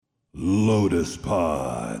Lotus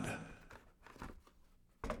Pod.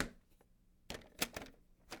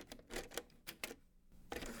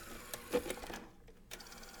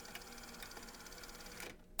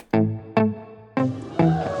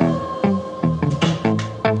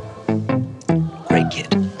 Great kid.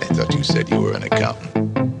 I thought you said you were an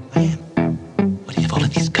accountant. I am. What do you have all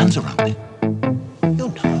of these guns around there? You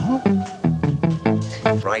know.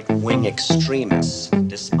 Right-wing extremists.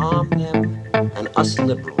 Disarm them, and us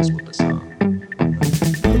liberals will disarm.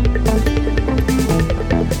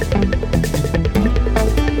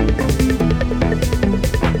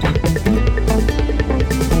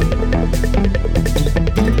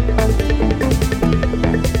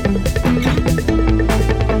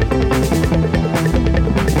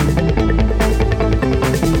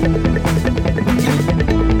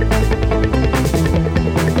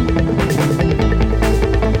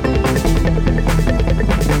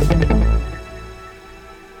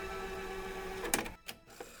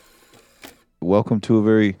 Welcome to a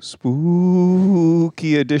very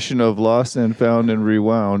spooky edition of Lost and Found and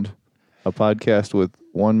Rewound, a podcast with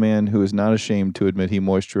one man who is not ashamed to admit he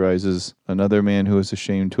moisturizes, another man who is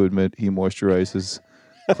ashamed to admit he moisturizes,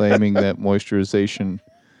 claiming that moisturization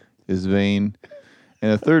is vain,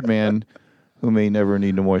 and a third man who may never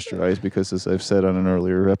need to moisturize because, as I've said on an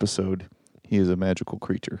earlier episode, he is a magical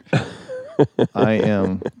creature. I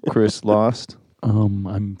am Chris Lost.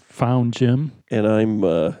 I'm Found Jim. And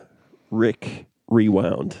I'm Rick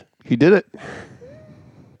Rewound. He did it.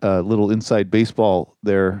 A little inside baseball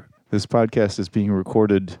there. This podcast is being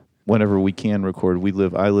recorded whenever we can record.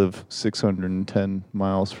 I live 610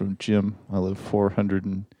 miles from Jim. I live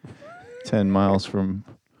 410 miles from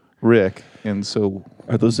Rick. And so,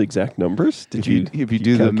 Are those exact numbers? if you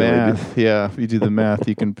do the math, if you do the math,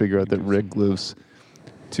 you can figure out that Rick lives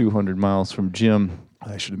 200 miles from Jim.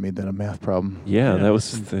 I should have made that a math problem. Yeah, that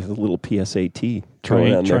was the little PSAT.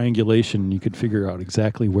 thrown on there. Triangulation, you could figure out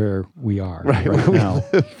exactly where we are right now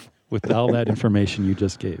with all that information you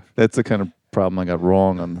just gave. That's the kind of problem I got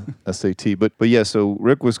wrong on the SAT. But yeah, so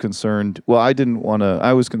Rick was concerned. Well,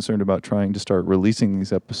 I was concerned about trying to start releasing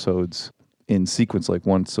these episodes in sequence like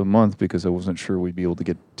once a month because I wasn't sure we'd be able to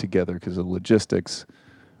get together because of logistics.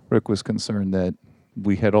 Rick was concerned that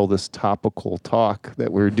we had all this topical talk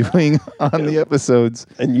that we were doing on the episodes.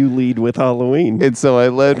 And you lead with Halloween. And so I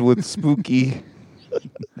led with spooky.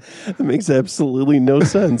 It makes absolutely no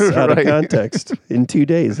sense out of context. In 2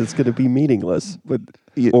 days, it's going to be meaningless.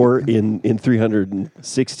 Or in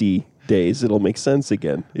 360 days, it'll make sense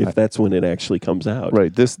again, if that's when it actually comes out.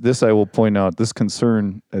 Right. This I will point out, this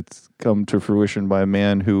concern that's come to fruition by a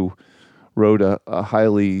man who wrote a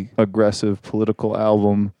highly aggressive political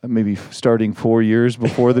album, maybe starting 4 years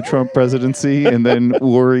before the Trump presidency, and then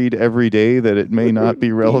worried every day that it may not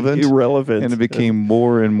be relevant. Irrelevant. And it became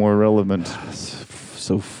more and more relevant.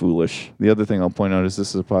 So foolish. The other thing I'll point out is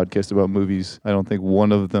this is a podcast about movies. I don't think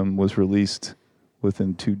one of them was released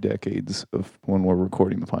within 2 decades of when we're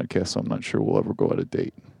recording the podcast, so I'm not sure we'll ever go out of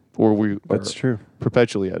date. Or That's true.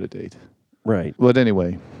 Perpetually out of date. Right. But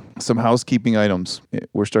anyway, some housekeeping items.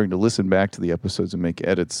 We're starting to listen back to the episodes and make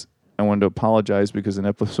edits. I wanted to apologize because in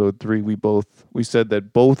episode 3, we said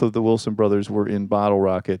that both of the Wilson brothers were in Bottle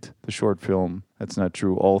Rocket, the short film. That's not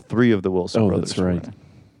true. All 3 of the Wilson brothers. That's right.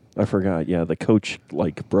 I forgot. Yeah, the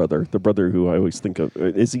coach-like brother, the brother who I always think of.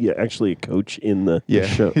 Is he actually a coach in the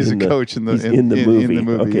show? He's a coach in the movie. In the movie.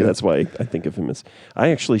 Okay, yeah. that's why I think of him as. I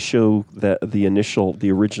actually show the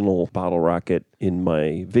original Bottle Rocket in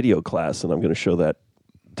my video class, and I'm going to show that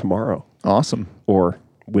tomorrow. Awesome. Or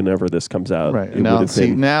whenever this comes out. Right.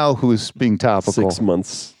 Now who's being topical? 6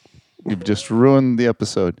 months. You've just ruined the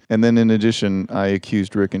episode. And then in addition, I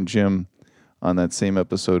accused Rick and Jim on that same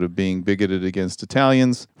episode of being bigoted against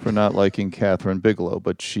Italians for not liking Catherine Bigelow,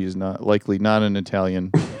 but she's not an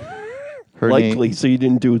Italian. So you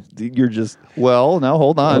didn't do. You're just. Well, now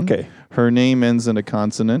hold on. Okay. Her name ends in a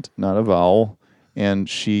consonant, not a vowel, and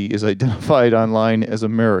she is identified online as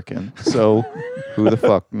American. So who the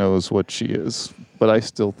fuck knows what she is? But I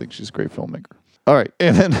still think she's a great filmmaker. All right,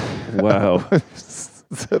 and then Wow.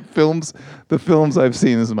 the films I've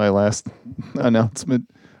seen. This is my last announcement.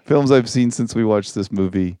 Films I've seen since we watched this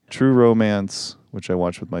movie: True Romance, which I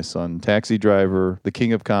watched with my son; Taxi Driver; The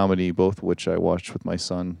King of Comedy, both which I watched with my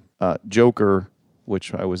son; Joker,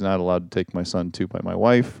 which I was not allowed to take my son to by my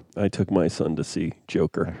wife. I took my son to see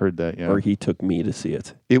Joker. I heard that, yeah. Or he took me to see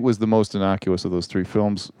it. It was the most innocuous of those 3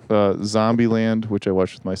 films. Zombieland, which I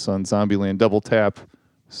watched with my son; Zombieland Double Tap,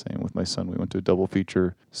 same with my son. We went to a double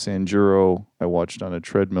feature. Sanjuro, I watched on a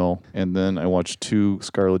treadmill. And then I watched 2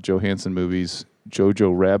 Scarlett Johansson movies,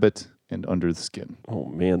 Jojo Rabbit and Under the Skin. Oh,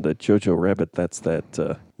 man, the Jojo Rabbit, that's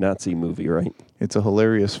that Nazi movie, right? It's a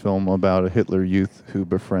hilarious film about a Hitler youth who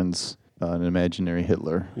befriends an imaginary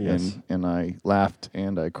Hitler. Yes. And I laughed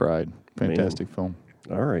and I cried. Fantastic film.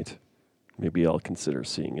 All right. Maybe I'll consider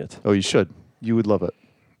seeing it. Oh, you should. You would love it.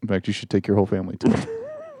 In fact, you should take your whole family to it.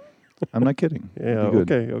 I'm not kidding. Yeah, It'd be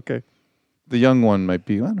good. okay. The young one might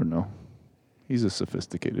be, I don't know. He's a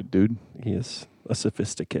sophisticated dude. He is a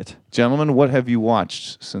sophisticate. Gentlemen, what have you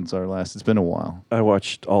watched since our last? It's been a while. I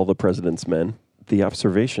watched All the President's Men. The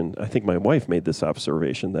observation, I think my wife made this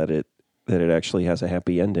observation that it actually has a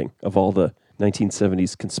happy ending. Of all the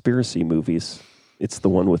 1970s conspiracy movies, it's the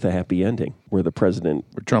one with a happy ending where the president...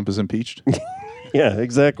 Where Trump is impeached? Yeah,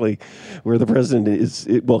 exactly. Where the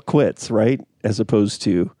president quits, right? As opposed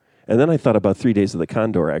to... And then I thought about 3 Days of the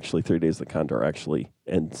Condor, actually. 3 Days of the Condor actually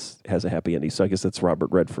has a happy ending. So I guess that's Robert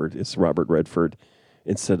Redford. It's Robert Redford,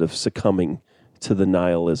 instead of succumbing to the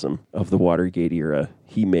nihilism of the Watergate era,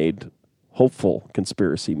 he made hopeful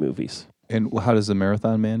conspiracy movies. And how does the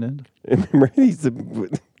Marathon Man end?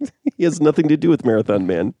 He has nothing to do with Marathon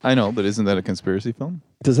Man. I know, but isn't that a conspiracy film?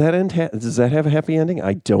 Does that have a happy ending?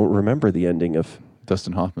 I don't remember the ending of...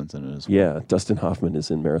 Dustin Hoffman's in it as well. Yeah, Dustin Hoffman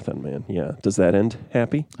is in Marathon Man. Yeah. Does that end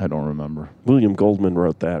happy? I don't remember. William Goldman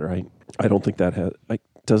wrote that, right? I don't think that has...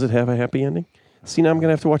 Does it have a happy ending? See, now I'm going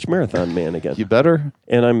to have to watch Marathon Man again. You better.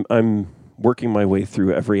 And I'm working my way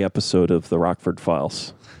through every episode of The Rockford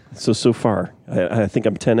Files. So far, I think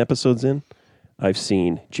I'm 10 episodes in. I've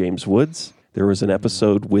seen James Woods. There was an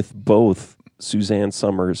episode with both Suzanne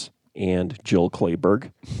Summers and Jill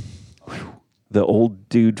Clayburgh. The old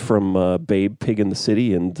dude from Babe, Pig in the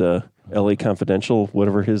City, and L.A. Confidential,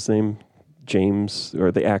 whatever his name, James,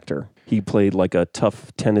 or the actor. He played like a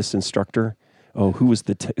tough tennis instructor. Oh, who was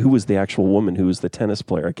the actual woman who was the tennis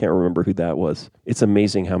player? I can't remember who that was. It's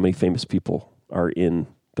amazing how many famous people are in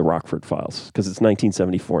the Rockford Files, because it's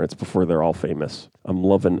 1974 and it's before they're all famous. I'm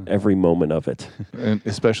loving every moment of it. And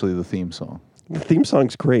especially the theme song. The theme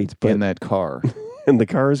song's great, but In that car. and the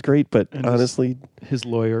car is great, but And honestly, his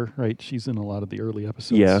lawyer, right? She's in a lot of the early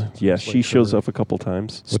episodes. yeah, It's she like shows her- up a couple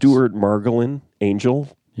times. Stuart Margolin, Angel,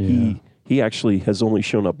 Yeah. he actually has only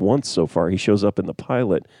shown up once so far. He shows up in the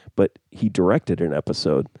pilot, but he directed an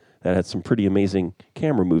episode that had some pretty amazing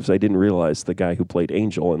camera moves. I didn't realize the guy who played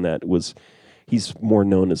Angel in that he's more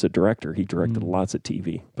known as a director. He directed lots of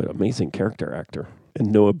TV, but amazing character actor.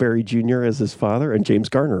 And Noah Barry Jr. as his father, and James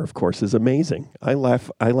Garner, of course, is amazing. I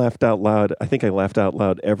laughed out loud. I think I laughed out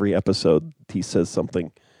loud every episode. He says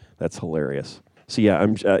something that's hilarious. So yeah,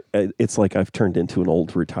 it's like I've turned into an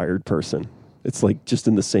old retired person. It's like just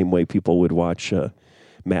in the same way people would watch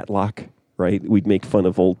Matlock, right? We'd make fun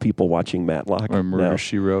of old people watching Matlock. Or Murder, Now-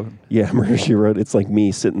 She Wrote. Yeah, Murder, She Wrote. It's like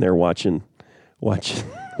me sitting there watching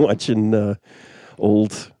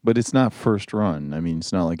old. But it's not first run. I mean,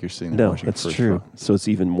 it's not like you're sitting there No, watching that's first true. run. So it's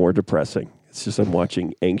even more depressing. It's just I'm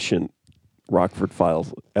watching ancient Rockford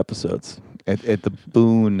Files episodes. At the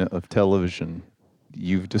boon of television,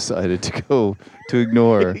 you've decided to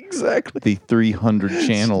ignore Exactly. the 300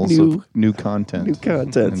 channels of new content. New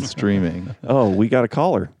content. And streaming. Oh, we got a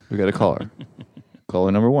caller. We got a caller.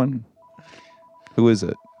 Caller number 1. Who is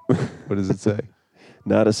it? What does it say?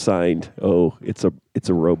 Not assigned. Oh, it's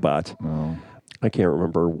a robot. Oh. I can't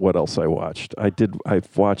remember what else I watched.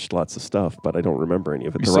 I've watched lots of stuff, but I don't remember any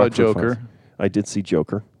of it. You The saw Rockford Joker? Files. I did see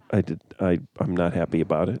Joker. I'm not happy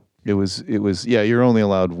about it. It was yeah, you're only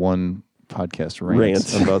allowed one podcast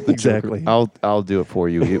rant about the Exactly. Joker. I'll do it for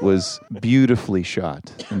you. It was beautifully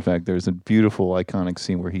shot. In fact, there's a beautiful iconic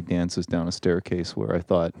scene where he dances down a staircase where I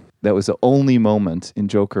thought that was the only moment in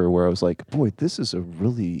Joker where I was like, boy, this is a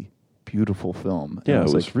really beautiful film. And Yeah, I it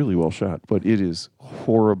was like, really well shot. but it is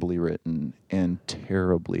horribly written and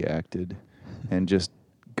terribly acted and just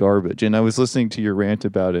garbage. And I was listening to your rant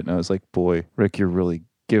about it and I was like, boy, Rick, you're really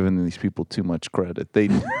giving these people too much credit.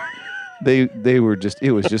 They were just,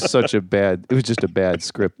 it was just such a bad, it was just a bad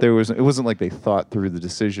script. It wasn't like they thought through the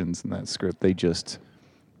decisions in that script. They just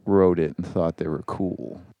wrote it and thought they were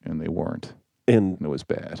cool and they weren't. And And it was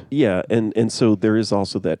bad. yeah, and so there is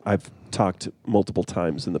also that I've talked multiple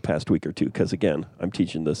times in the past week or two, because again, I'm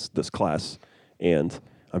teaching this class and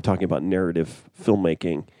I'm talking about narrative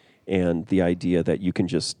filmmaking and the idea that you can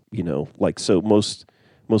just, so most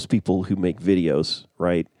people who make videos,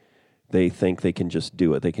 right, they think they can just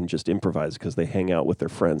do it. They can just improvise because they hang out with their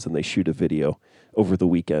friends and they shoot a video over the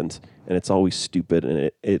weekend and it's always stupid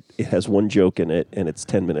and it has one joke in it and it's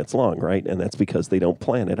 10 minutes long, right? And that's because they don't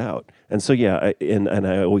plan it out. And so, yeah,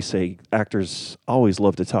 I always say actors always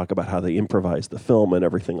love to talk about how they improvise the film and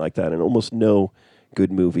everything like that, and almost no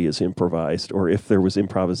good movie is improvised, or if there was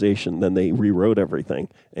improvisation, then they rewrote everything.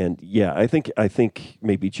 And yeah, I think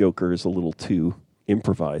maybe Joker is a little too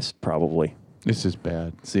improvised, probably. This is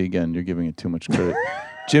bad. See, again, you're giving it too much credit.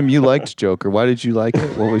 Jim, you liked Joker. Why did you like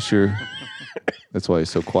it? What was your... That's why he's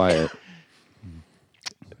so quiet.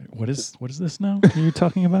 What is this now you're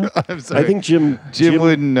talking about? I'm sorry. I think Jim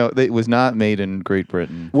wouldn't know. It was not made in Great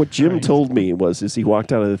Britain. What Jim told me is he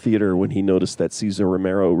walked out of the theater when he noticed that Cesar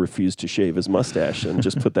Romero refused to shave his mustache and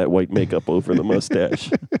just put that white makeup over the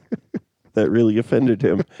mustache. That really offended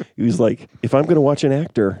him. He was like, if I'm going to watch an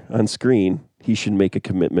actor on screen, he should make a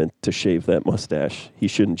commitment to shave that mustache. He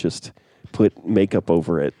shouldn't just put makeup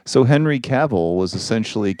over it. So Henry Cavill was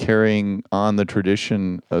essentially carrying on the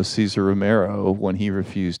tradition of Cesar Romero when he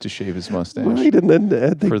refused to shave his mustache. Right, and then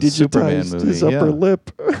they For the Superman digitized movie, his upper yeah.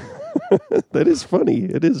 lip. That is funny.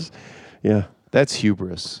 It is, yeah. That's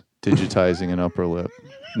hubris, digitizing an upper lip.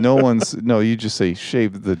 You just say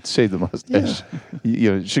shave the mustache.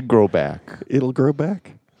 Yeah. It should grow back. It'll grow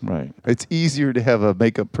back. Right. It's easier to have a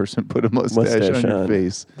makeup person put a mustache on your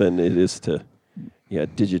face than it is to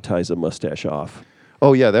digitize a mustache off.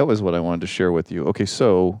 Oh, yeah, that was what I wanted to share with you. Okay,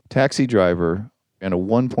 so Taxi Driver and a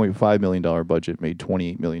 $1.5 million budget made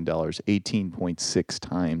 $28 million, 18.6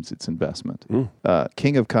 times its investment.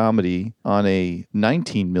 King of Comedy on a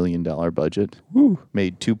 $19 million budget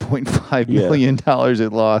made $2.5 million.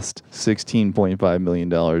 It lost $16.5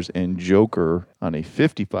 million. And Joker on a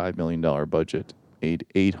 $55 million budget made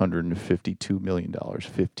 $852 million,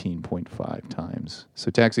 15.5 times.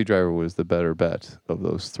 So Taxi Driver was the better bet of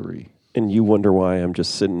those three. And you wonder why I'm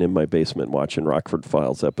just sitting in my basement watching Rockford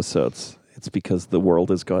Files episodes. It's because the world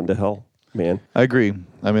has gone to hell, man. I agree.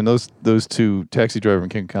 I mean, those two, Taxi Driver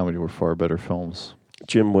and King of Comedy, were far better films.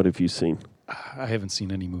 Jim, what have you seen? I haven't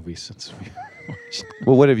seen any movies since we watched.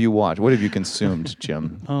 Well, what have you watched? What have you consumed,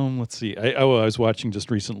 Jim? Let's see. I was watching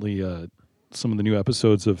just recently some of the new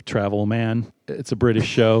episodes of Travel Man. It's a British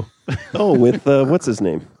show. Oh, with what's his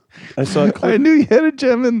name? I saw a clip. I knew you had a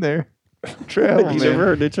gem in there. Travel You Man. never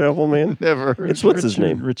heard of Travel Man? Never. It's what's his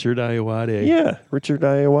name? Richard Ayoade. Yeah, Richard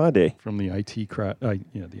Ayoade. From the IT crowd. The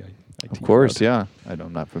IT Of course, crowd. yeah.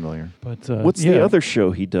 I'm not familiar. But What's the other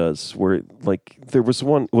show he does where, like, there was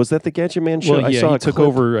one, was that the Gadget Man show? Well, I saw he a took clip.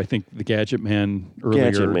 over, I think, the Gadget Man earlier.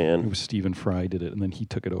 Gadget Man. It was Stephen Fry did it, and then he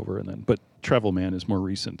took it over. But Travel Man is more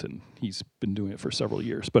recent, and he's been doing it for several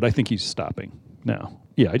years. But I think he's stopping now.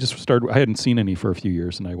 Yeah, I hadn't seen any for a few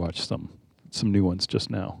years, and I watched some new ones just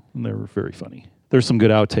now, and they were very funny. There's some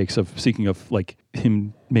good outtakes of like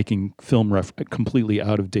him making completely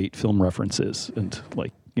out of date film references, and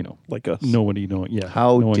like us. Nobody knowing. Yeah.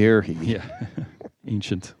 How dare he? Yeah.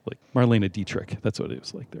 Ancient, like Marlene Dietrich. That's what it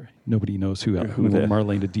was like there. Nobody knows who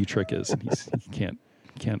Marlene Dietrich is, and he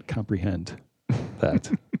can't comprehend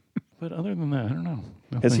that. But other than that, I don't know.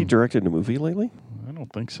 Has he directed a movie lately? I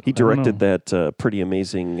don't think so. He directed that pretty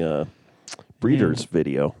amazing Breeders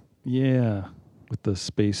video. Yeah, with the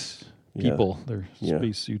space people, their Yeah.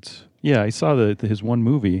 space suits. Yeah, I saw his one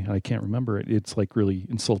movie. I can't remember it. It's like really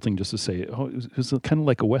insulting just to say, oh, it was kind of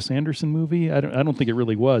like a Wes Anderson movie. I don't think it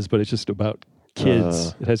really was, but it's just about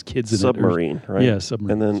kids. It has kids in Submarine, it. right? Yeah,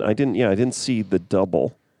 Submarine. And then I didn't see The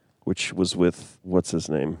Double, which was with, what's his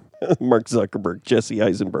name? Mark Zuckerberg, Jesse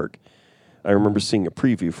Eisenberg. I remember seeing a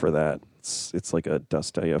preview for that. It's like a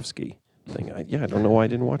Dostoevsky thing. I don't know why I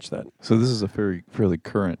didn't watch that. So this is a fairly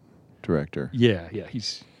current director. Yeah.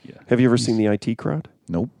 Have you ever seen The IT Crowd?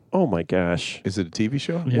 Nope. Oh my gosh. Is it a TV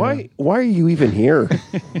show? Yeah. Why are you even here?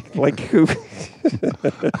 Like who?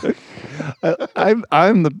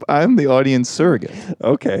 I'm the audience surrogate.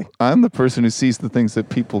 Okay. I'm the person who sees the things that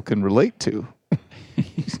people can relate to.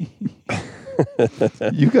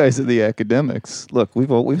 You guys are the academics. Look,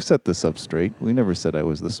 we've set this up straight. We never said I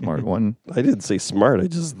was the smart one. I didn't say smart. I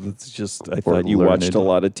thought you watched learned. a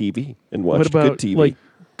lot of TV and What watched about good TV. like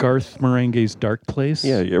Garth Marenghi's Dark Place?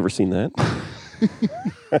 Yeah, you ever seen that?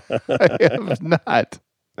 I have not.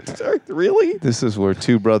 Really? This is where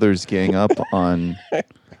two brothers gang up on.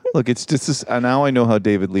 Look, it's just this, now I know how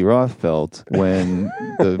David Lee Roth felt when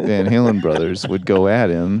the Van Halen brothers would go at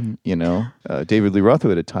him. David Lee Roth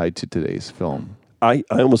had it tied to today's film. I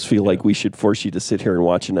almost feel like we should force you to sit here and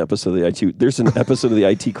watch an episode of the IT. There's an episode of the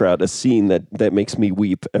IT Crowd, a scene that makes me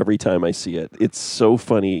weep every time I see it. It's so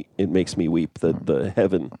funny, it makes me weep. The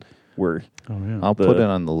heaven where I'll put it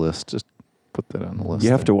on the list. Just put that on the list. you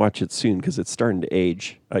have to watch it soon because it's starting to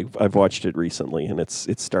age. I've watched it recently and it's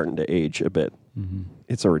starting to age a bit. Mm-hmm.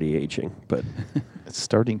 It's already aging, but It's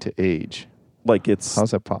starting to age. like it's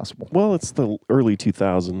How's that possible? well, it's the early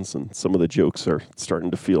 2000s and some of the jokes are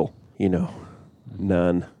starting to feel,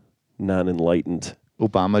 non-enlightened.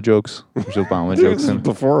 Obama jokes. There's Obama This jokes is in.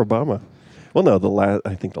 before Obama. Well, no,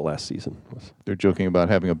 I think the last season was. They're joking about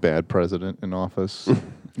having a bad president in office.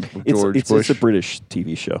 It's Bush. a British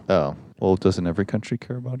TV show. Oh, well, doesn't every country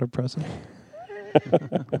care about our president?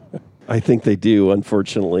 I think they do,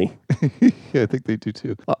 unfortunately. Yeah, I think they do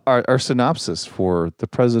too. Our synopsis for the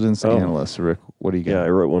president's analyst, Rick. What do you got? Yeah, I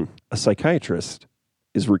wrote one. A psychiatrist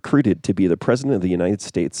is recruited to be the president of the United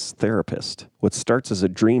States therapist. What starts as a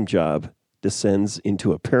dream job descends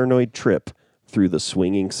into a paranoid trip through the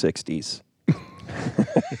swinging 60s.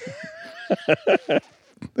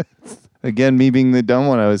 Again, me being the dumb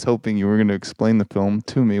one, I was hoping you were going to explain the film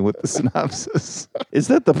to me with the synopsis. Is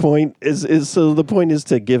that the point? So the point is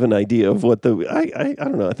to give an idea of what the I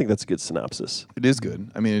don't know. I think that's a good synopsis. It is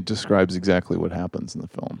good. I mean, it describes exactly what happens in the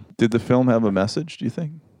film. Did the film have a message, do you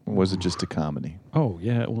think? Or was it just a comedy? Oh,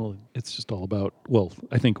 yeah. Well, it's just all about,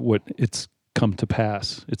 I think what it's come to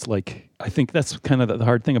pass. It's like, I think that's kind of the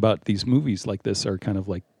hard thing about these movies like this are kind of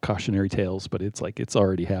like cautionary tales, but it's like it's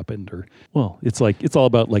already happened. It's like, it's all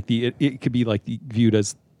about like it could be like viewed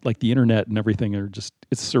as like the internet and everything are just,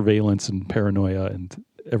 it's surveillance and paranoia and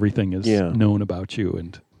everything is known about you.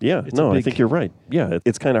 And I think you're right. Yeah,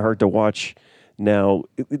 it's kind of hard to watch now.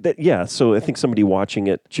 So I think somebody watching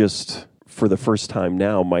it just for the first time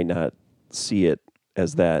now might not see it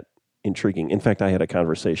as that intriguing. In fact, I had a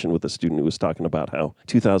conversation with a student who was talking about how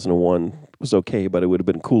 2001 was okay, but it would have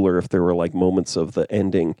been cooler if there were like moments of the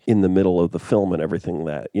ending in the middle of the film and everything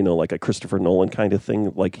that, like a Christopher Nolan kind of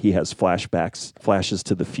thing. Like he has flashes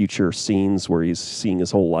to the future scenes where he's seeing his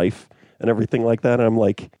whole life and everything like that. And I'm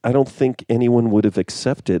like, I don't think anyone would have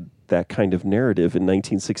accepted that kind of narrative in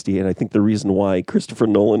 1968. I think the reason why Christopher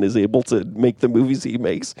Nolan is able to make the movies he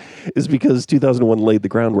makes is because 2001 laid the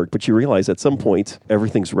groundwork. But you realize at some point,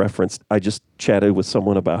 everything's referenced. I just chatted with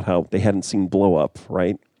someone about how they hadn't seen Blow Up,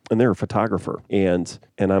 right? And they're a photographer. And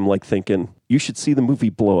I'm like thinking, you should see the movie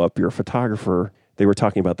Blow Up. You're a photographer. They were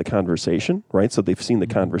talking about The Conversation, right? So they've seen The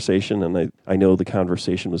Conversation, and I know The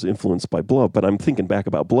Conversation was influenced by Blow Up, but I'm thinking back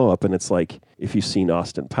about Blow Up, and it's like, if you've seen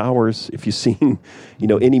Austin Powers, if you've seen,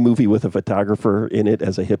 any movie with a photographer in it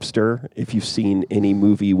as a hipster, if you've seen any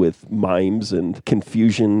movie with mimes and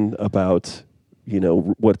confusion about,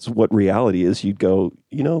 what reality is, you'd go,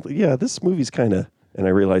 this movie's kind of, and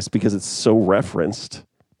I realized because it's so referenced,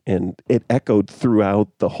 and it echoed throughout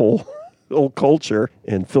the whole culture,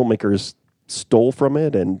 and filmmakers stole from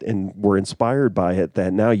it and were inspired by it,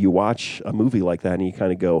 that now you watch a movie like that and you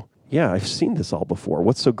kind of go, yeah, I've seen this all before.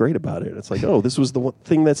 What's so great about it? It's like, oh, this was the one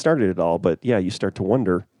thing that started it all. But yeah, you start to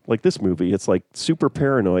wonder, like this movie, it's like super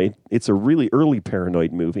paranoid. It's a really early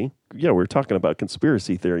paranoid movie. Yeah, we're talking about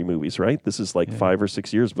conspiracy theory movies, right? This is like 5 or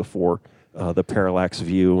 6 years before The Parallax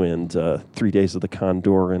View and 3 Days of the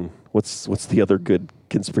Condor and what's the other good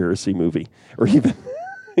conspiracy movie? Or even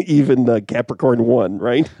Capricorn 1,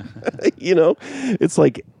 right? It's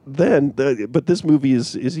like then, but this movie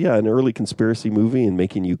is an early conspiracy movie and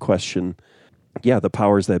making you question, the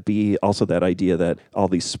powers that be. Also that idea that all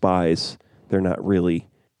these spies, they're not really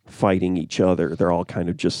fighting each other. They're all kind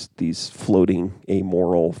of just these floating,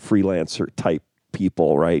 amoral, freelancer type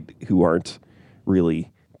people, right? Who aren't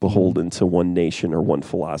really beholden to one nation or one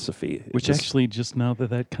philosophy. Which actually, just now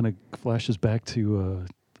that kind of flashes back to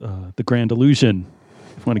The Grand Illusion.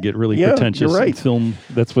 If you want to get really pretentious, you're right. Film.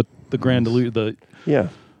 That's what the Grand Illusion, the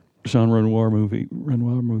Jean Renoir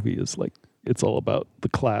movie is like. It's all about the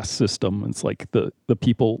class system. It's like the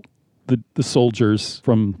people, the soldiers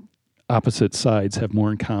from opposite sides have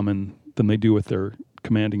more in common than they do with their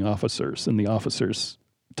commanding officers, and the officers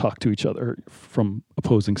talk to each other from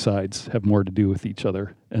opposing sides, have more to do with each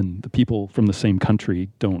other, and the people from the same country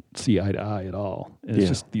don't see eye to eye at all. And it's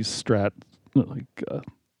just these strata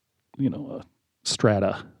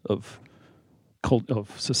of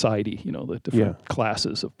society, the different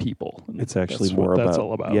classes of people. And it's actually more about, that's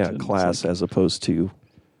all about. Class as opposed to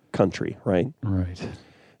country, right? Right.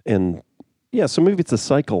 And so maybe it's a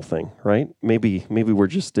cycle thing, right? Maybe we're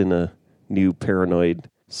just in a new paranoid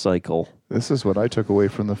cycle. This is what I took away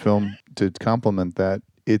from the film to complement that.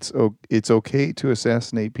 It's okay to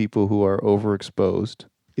assassinate people who are overexposed.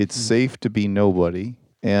 It's safe to be nobody.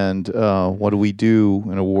 And what do we do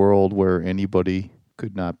in a world where anybody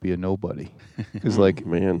could not be a nobody? Because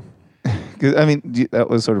man, cause, I mean, that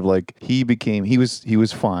was sort of like he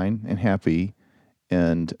was fine and happy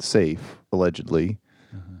and safe, allegedly,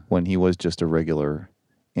 when he was just a regular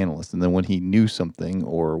analyst. And then when he knew something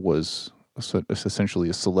or was essentially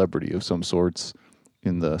a celebrity of some sorts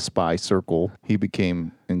in the spy circle, he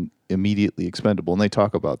became immediately expendable. And they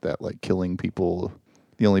talk about that, like killing people.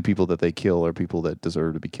 The only people that they kill are people that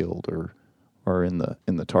deserve to be killed, or are in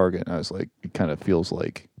the target. And I was like, it kind of feels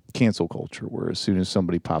like cancel culture, where as soon as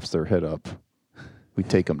somebody pops their head up, we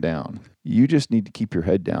take them down. You just need to keep your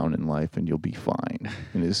head down in life and you'll be fine.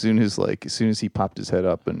 And as soon as he popped his head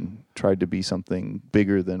up and tried to be something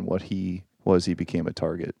bigger than what he was, he became a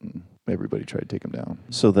target and everybody tried to take him down.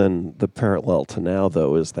 So then the parallel to now,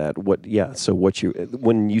 though, is that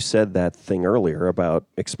when you said that thing earlier about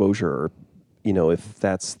exposure, if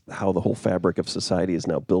that's how the whole fabric of society is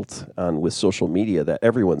now built on with social media, that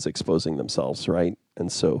everyone's exposing themselves, right?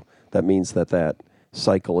 And so that means that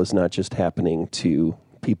cycle is not just happening to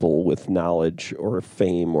people with knowledge or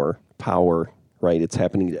fame or power, right? It's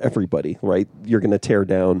happening to everybody, right? You're going to tear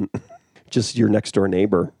down just your next door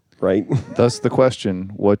neighbor, right? Thus the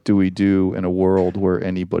question, what do we do in a world where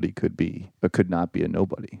anybody could not be a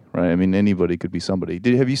nobody, right? I mean, anybody could be somebody.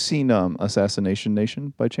 Have you seen Assassination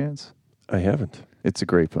Nation by chance? I haven't. It's a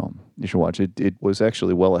great film. You should watch it. It was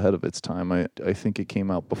actually well ahead of its time. I think it came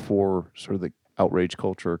out before sort of the outrage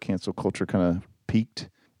culture, cancel culture kind of peaked.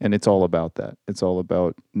 And it's all about that. It's all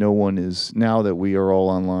about now that we are all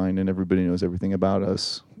online and everybody knows everything about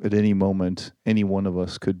us, at any moment, any one of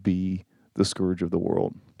us could be the scourge of the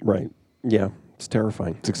world. Right. Yeah. It's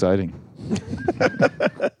terrifying. It's exciting.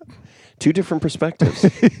 Two different perspectives.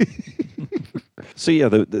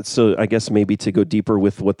 So so I guess maybe to go deeper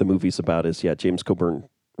with what the movie's about is, James Coburn,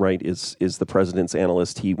 right, is the president's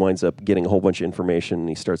analyst. He winds up getting a whole bunch of information and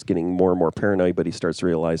he starts getting more and more paranoid, but he starts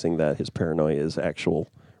realizing that his paranoia is actual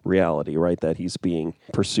reality, right? That he's being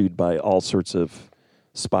pursued by all sorts of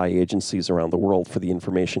spy agencies around the world for the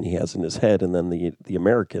information he has in his head, and then the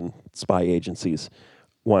American spy agencies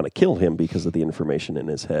want to kill him because of the information in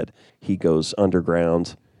his head. He goes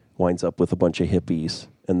underground, winds up with a bunch of hippies,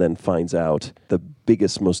 and then finds out the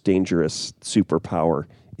biggest, most dangerous superpower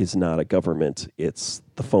is not a government, it's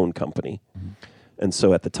the phone company. Mm-hmm. And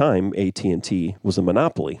so at the time, AT&T was a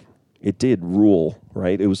monopoly. It did rule,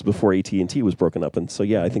 right? It was before AT&T was broken up. And so,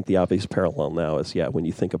 I think the obvious parallel now is, when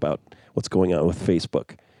you think about what's going on with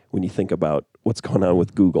Facebook, when you think about what's going on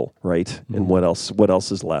with Google, right? Mm-hmm. And what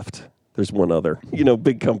else is left? There's one other,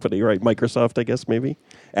 big company, right? Microsoft, I guess, maybe?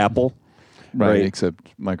 Apple. Right,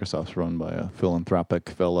 except Microsoft's run by a philanthropic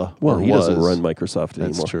fella. Well, he doesn't run Microsoft anymore.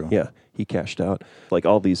 That's true. Yeah, he cashed out. Like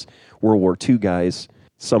all these World War II guys,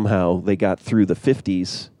 somehow they got through the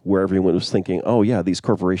 50s where everyone was thinking, oh, yeah, these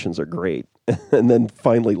corporations are great. And then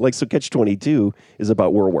finally, so Catch-22 is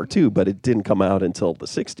about World War II, but it didn't come out until the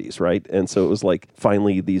 60s, right? And so it was like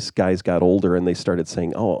finally these guys got older and they started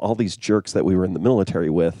saying, oh, all these jerks that we were in the military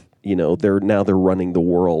with, they're running the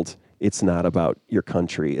world. It's not about your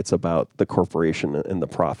country. It's about the corporation and the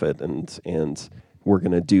profit, and we're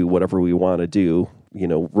going to do whatever we want to do,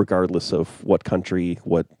 regardless of what country,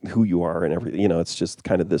 who you are, and everything. It's just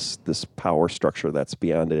kind of this power structure that's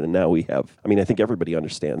beyond it. And now we have. I mean, I think everybody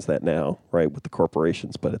understands that now, right, with the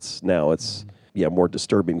corporations. But it's more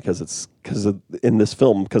disturbing because in this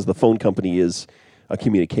film because the phone company is a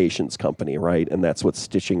communications company, right? And that's what's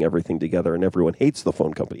stitching everything together. And everyone hates the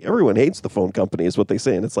phone company. Everyone hates the phone company is what they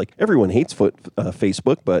say. And it's like, everyone hates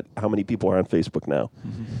Facebook, but how many people are on Facebook now?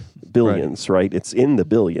 Mm-hmm. Billions, right? It's in the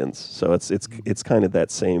billions. So it's kind of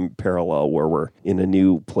that same parallel where we're in a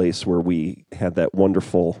new place where we had the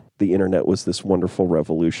internet was this wonderful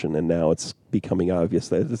revolution. And now it's becoming obvious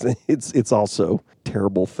that it's also a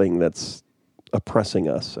terrible thing that's oppressing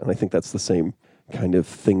us. And I think that's the same kind of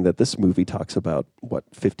thing that this movie talks about,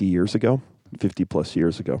 50 plus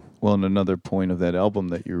years ago. Well, and another point of that album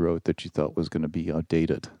that you wrote that you thought was going to be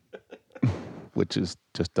outdated, which is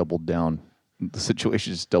just doubled down. The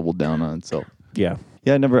situation just doubled down on itself. Yeah.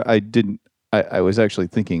 Yeah, I was actually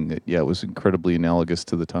thinking that, it was incredibly analogous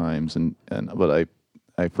to the times, but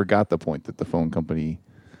I forgot the point that the phone company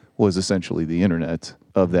was essentially the internet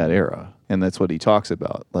of that era. And that's what he talks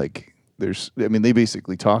about. They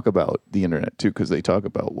basically talk about the internet too, because they talk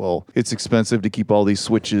about, it's expensive to keep all these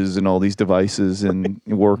switches and all these devices and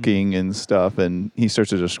working and stuff. And he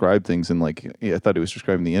starts to describe things and I thought he was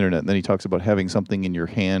describing the internet. And then he talks about having something in your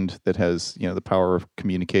hand that has, the power of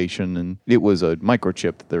communication. And it was a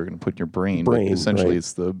microchip that they're going to put in your brain. But essentially, right.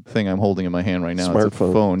 It's the thing I'm holding in my hand right now. Smartphone. It's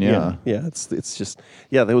a phone. Yeah. Yeah. It's just,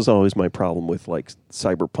 that was always my problem with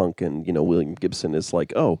Cyberpunk and, William Gibson is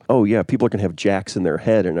oh yeah, people are going to have jacks in their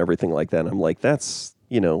head and everything like that. And I'm like, that's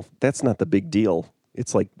not the big deal.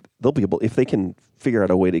 It's like they'll be able, if they can figure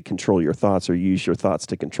out a way to control your thoughts or use your thoughts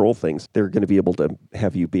to control things, they're going to be able to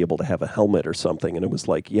have you be able to have a helmet or something. And it was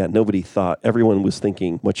nobody thought, everyone was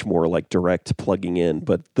thinking much more like direct plugging in,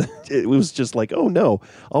 but it was just oh no,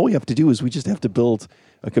 all we have to do is we just have to build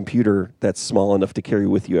a computer that's small enough to carry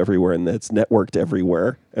with you everywhere and that's networked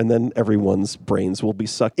everywhere, and then everyone's brains will be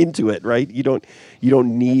sucked into it, right? You don't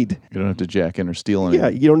need. You don't have to jack in or steal anything. Yeah,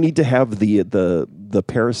 you don't need to have the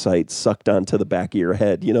parasite sucked onto the back of your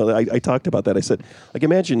head. You know, I talked about that. I said, like,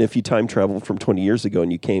 imagine if you time traveled from 20 years ago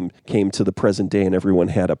and you came to the present day and everyone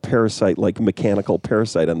had a parasite, like mechanical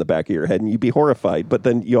parasite on the back of your head, and you'd be horrified. But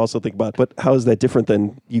then you also think about, but how is that different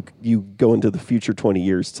than you go into the future 20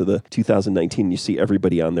 years to the 2019 and you see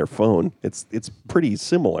everybody on their phone? It's pretty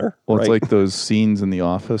similar. Well, right? it's like those scenes in The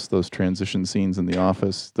Office, those transition scenes in The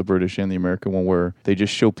Office, the British and the American one, where they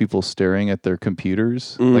just show people staring at their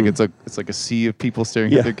computers. Like it's like a sea of people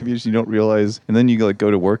staring at their computers. You don't realize, and then you like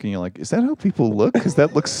go to work and you're like, is that how people look? Because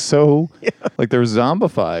that looks so like they're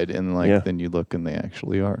zombified, and like then you look and they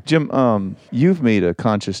actually are. Jim, you've made a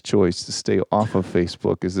conscious choice to stay off of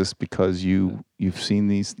Facebook. Is this because you've seen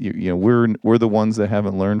these? You know, we're the ones that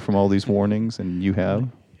haven't learned from all these warnings, and you have.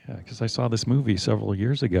 Yeah, because I saw this movie several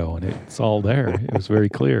years ago, and it's all there. It was very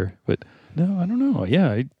clear. But no, I don't know.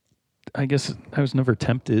 Yeah, I guess I was never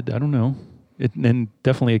tempted. I don't know. And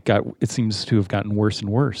definitely it seems to have gotten worse and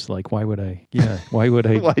worse. Like, why would I? Yeah, why would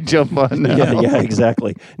I? Why jump on now? Yeah,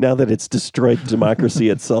 exactly. Now that it's destroyed democracy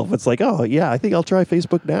itself, it's like, oh, yeah, I think I'll try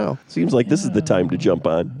Facebook now. Seems like this is the time to jump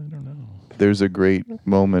on. I don't know. There's a great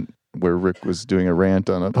moment where Rick was doing a rant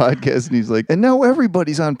on a podcast, and he's like, and now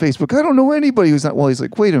everybody's on Facebook. I don't know anybody who's not. Well, he's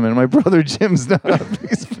like, wait a minute, my brother Jim's not on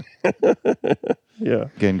Facebook. Yeah.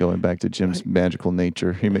 Again, going back to Jim's magical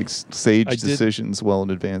nature, he makes sage decisions well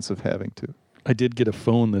in advance of having to. I did get a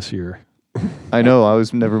phone this year. I know. I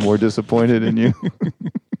was never more disappointed in you.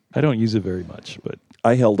 I don't use it very much, but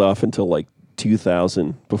I held off until like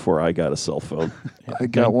 2000 before I got a cell phone. I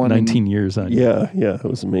got one 19 years on you. Yeah, it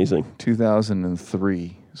was amazing.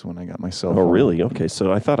 2003 is when I got my cell phone. Oh, really? Okay,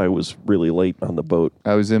 so I thought I was really late on the boat.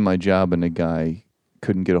 I was in my job, and a guy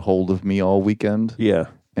couldn't get a hold of me all weekend. Yeah.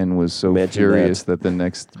 And was so Imagine furious that the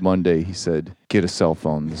next Monday he said, "Get a cell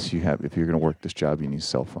phone. If you're going to work this job, you need a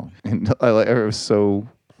cell phone." And I was so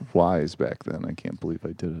wise back then. I can't believe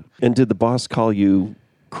I did it. And did the boss call you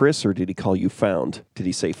Chris, or did he call you Found? Did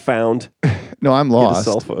he say Found? No, I'm Get a lost.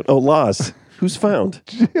 cell phone. Oh, lost. Who's Found?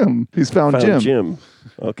 Jim. He's found Jim.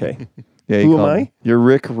 Okay. Yeah, Who am I? You're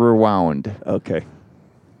Rick Rewound. Okay.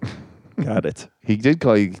 Got it. He did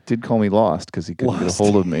call me lost because he couldn't get a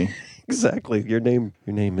hold of me. Exactly. Your name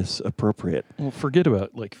is appropriate. Well, forget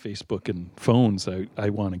about like Facebook and phones. I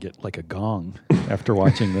want to get like a gong after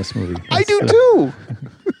watching this movie. I do too.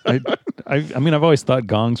 I mean, I've always thought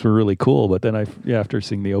gongs were really cool, but then after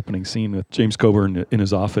seeing the opening scene with James Coburn in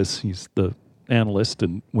his office, he's the analyst,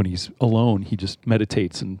 and when he's alone, he just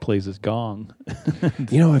meditates and plays his gong.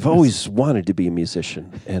 You know, I've always wanted to be a musician,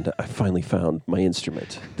 and I finally found my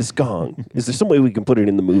instrument, this gong. Is there some way we can put it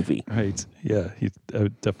in the movie? Right. Yeah. He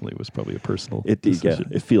definitely was probably a personal Yeah, decision.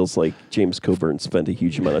 it feels like James Coburn spent a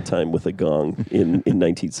huge amount of time with a gong in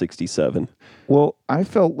 1967. Well, I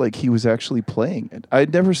felt like he was actually playing it.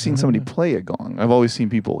 I'd never seen somebody play a gong. I've always seen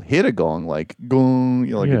people hit a gong like gong,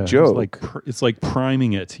 like a joke. It's like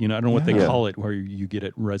priming it. You know, I don't know what they call it, where you get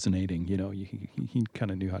it resonating. You know, he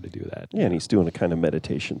kind of knew how to do that. Yeah, and he's doing a kind of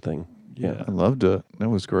meditation thing. Yeah. I loved it. That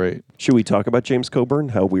was great. Should we talk about James Coburn,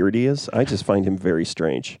 how weird he is? I just find him very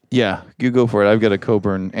strange. Yeah, you go for it. I've got a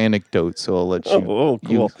Coburn anecdote, so I'll let you. Oh,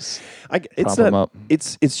 cool. It's him up.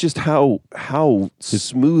 It's just how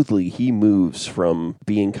smoothly he moves from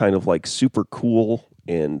being kind of like super cool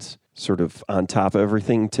and sort of on top of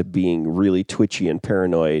everything to being really twitchy and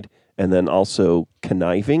paranoid, and then also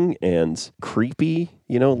conniving and creepy,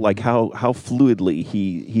 you know, like how fluidly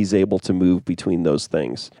he's able to move between those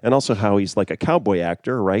things. And also how he's like a cowboy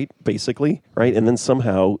actor, right? Basically, right? And then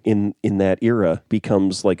somehow in that era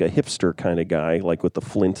becomes like a hipster kind of guy, like with the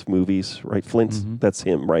Flint movies, right? Flint, that's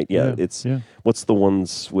him, right? Yeah, what's the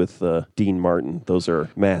ones with Dean Martin? Those are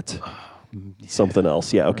Matt. Something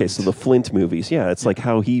else. Yeah. Okay. So the Flint movies. Yeah. It's like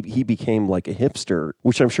how he became like a hipster,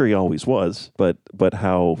 which I'm sure he always was, but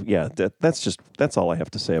how, that's all I have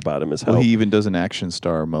to say about him is how he even does an action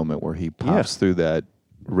star moment where he pops through that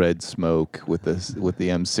red smoke with the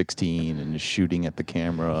M16 and is shooting at the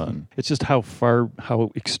camera. And it's just how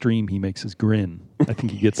extreme he makes his grin. I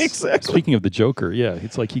think he gets, Exactly. Speaking of the Joker,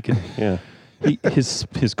 it's like he can,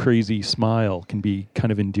 his crazy smile can be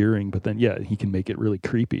kind of endearing, but then he can make it really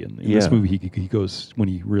creepy. And in this movie, he goes, when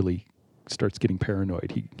he really starts getting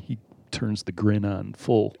paranoid, he turns the grin on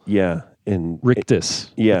full. Yeah, and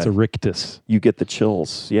rictus. It's a rictus. You get the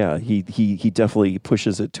chills. Yeah, he definitely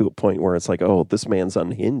pushes it to a point where it's like, oh, this man's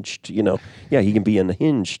unhinged. You know, he can be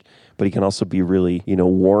unhinged, but he can also be really,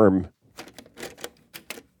 warm.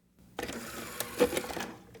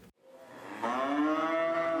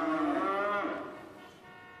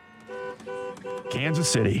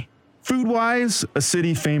 Kansas City. Food-wise, a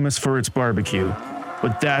city famous for its barbecue.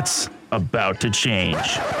 But that's about to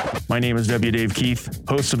change. My name is W. Dave Keith,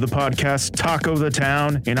 host of the podcast Taco the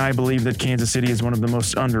Town, and I believe that Kansas City is one of the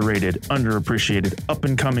most underrated, underappreciated,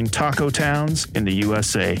 up-and-coming taco towns in the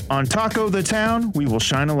USA. On Taco the Town, we will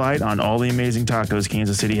shine a light on all the amazing tacos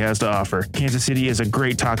Kansas City has to offer. Kansas City is a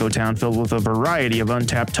great taco town filled with a variety of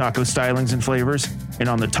untapped taco stylings and flavors, and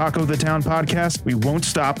on the Taco the Town podcast, we won't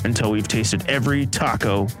stop until we've tasted every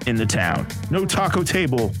taco in the town. No taco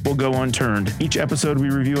table will go unturned. Each episode, we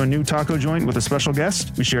review a new taco joint with a special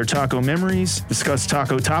guest. We share taco memories, discuss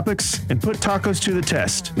taco topics, and put tacos to the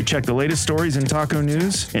test. We check the latest stories in taco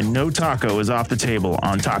news, and no taco is off the table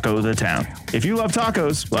on Taco the Town. If you love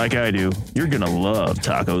tacos, like I do, you're gonna love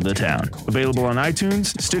Taco the Town. Available on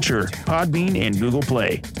iTunes, Stitcher, Podbean, and Google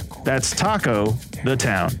Play. That's Taco the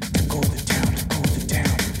Town.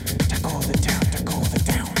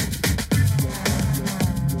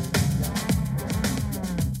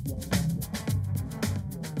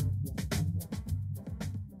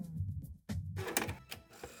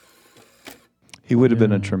 He would have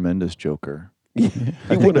been a tremendous Joker. He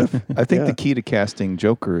would have. I think the key to casting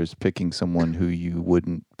Joker is picking someone who you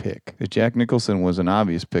wouldn't pick. Jack Nicholson was an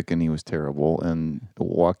obvious pick and he was terrible, and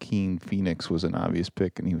Joaquin Phoenix was an obvious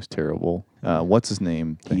pick and he was terrible. What's his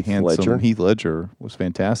name? Heath Ledger. Heath Ledger was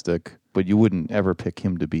fantastic, but you wouldn't ever pick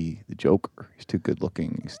him to be the Joker. He's too good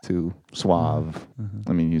looking. He's too suave.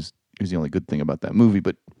 I mean, he's the only good thing about that movie,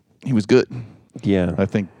 but he was good. Yeah. I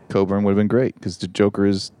think Coburn would have been great because the Joker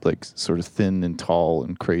is like sort of thin and tall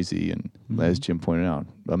and crazy, and as Jim pointed out,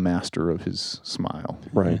 a master of his smile.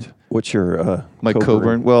 Right. What's your Mike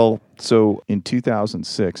Coburn? Well, so in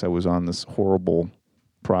 2006, I was on this horrible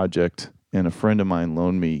project, and a friend of mine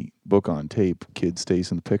loaned me book on tape, Kid Stays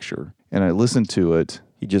in the Picture, and I listened to it.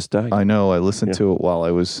 He just died. I know. I listened to it while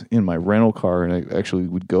I was in my rental car, and I actually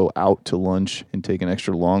would go out to lunch and take an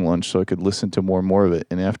extra long lunch so I could listen to more and more of it.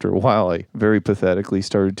 And after a while, I very pathetically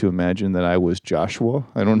started to imagine that I was Joshua.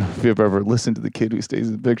 I don't know if you've ever listened to The Kid Who Stays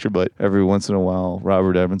in the Picture, but every once in a while,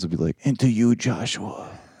 Robert Evans would be like, "And to you, Joshua,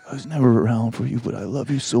 I was never around for you, but I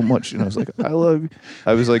love you so much." And I was like, "I love you."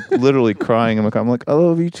 I was like literally crying. I'm like, "I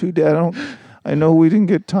love you too, Dad. I know we didn't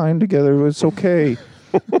get time together, but it's okay."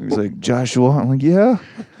 He was like, "Joshua." I'm like, "Yeah."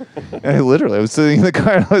 And I was sitting in the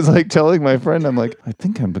car and I was like telling my friend, I'm like, "I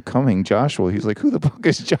think I'm becoming Joshua." He's like, "Who the fuck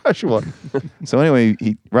is Joshua?" So anyway,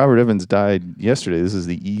 Robert Evans died yesterday. This is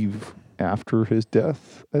the eve after his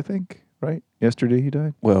death, I think, right? Yesterday he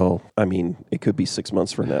died? Well, I mean, it could be 6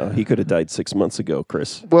 months from now. He could have died 6 months ago,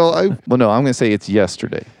 Chris. No, I'm going to say it's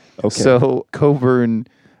yesterday. Okay. So Coburn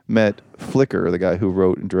met Flicker, the guy who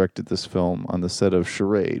wrote and directed this film, on the set of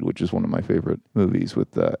Charade, which is one of my favorite movies with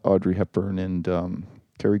Audrey Hepburn and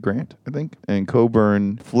Cary Grant, I think. And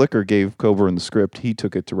Flicker gave Coburn the script. He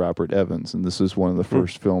took it to Robert Evans, and this is one of the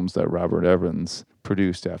first films that Robert Evans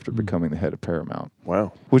produced after becoming the head of Paramount.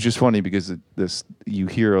 Wow. Which is funny because you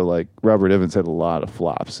hear like Robert Evans had a lot of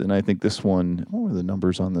flops, and I think this one, what were the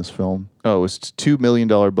numbers on this film? Oh, it was $2 million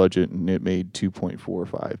budget and it made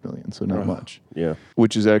 $2.45 million, so not much. Yeah.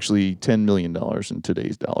 Which is actually $10 million in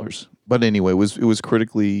today's dollars. But anyway, it was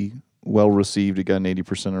critically well received. It got an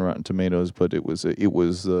 80% on Rotten Tomatoes, but it was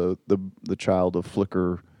the child of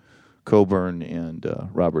Flicker, Coburn, and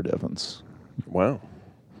Robert Evans. Wow.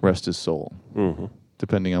 Rest his soul. Mm-hmm.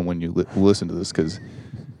 Depending on when you listen to this, because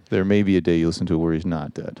there may be a day you listen to it where he's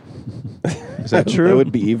not dead. Is that true? That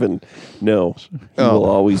would be no. He will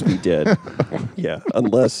always be dead. Yeah,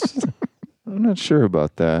 unless... I'm not sure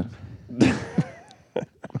about that.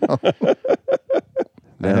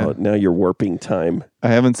 Now you're warping time. I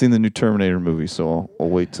haven't seen the new Terminator movie, so I'll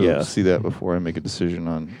wait to see that before I make a decision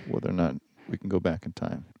on whether or not we can go back in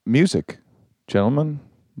time. Music. Gentlemen,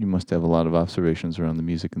 you must have a lot of observations around the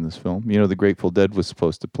music in this film. You know, the Grateful Dead was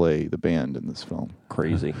supposed to play the band in this film.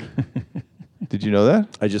 Crazy. Did you know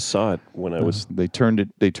that? I just saw it when I was... They turned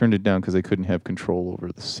it down because they couldn't have control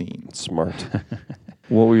over the scene. Smart.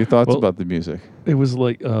 What were your thoughts about the music? It was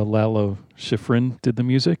like Lalo Schifrin did the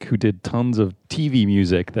music, who did tons of TV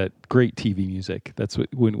music, that great TV music. That's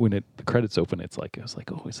what when the credits open, I was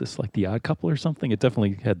like, oh, is this like The Odd Couple or something? It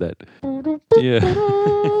definitely had that.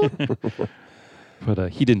 Yeah.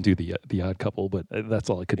 But he didn't do the Odd Couple, but that's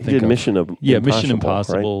all I could think of. Mission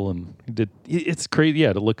Impossible, right? And he did. It's crazy,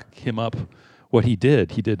 to look him up. What he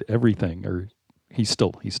did everything, or he's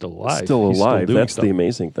still alive. Still alive. That's stuff. the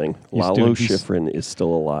amazing thing. Lalo Schifrin is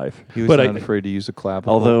still alive. He was not afraid to use a clap.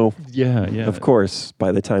 Although, yeah. Of course,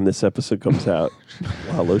 by the time this episode comes out,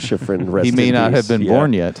 Lalo Schifrin rested he may not have been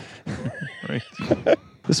born yet. Right.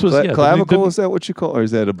 This was clavicle. Is that what you call, or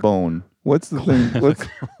is that a bone? What's the thing?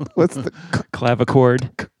 What's the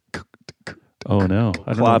clavichord? Oh no,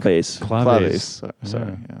 I don't know. Claves.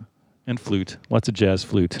 Sorry. Yeah. And flute. Lots of jazz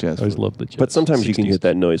flute. I always loved the jazz. But sometimes 60s. you can get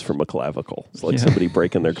that noise from a clavicle. It's like somebody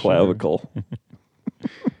breaking their clavicle.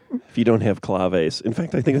 If you don't have claves. In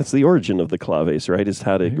fact, I think that's the origin of the claves, right? Is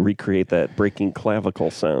how to recreate that breaking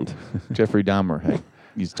clavicle sound. Jeffrey Dahmer had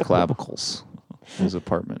used clavicles in his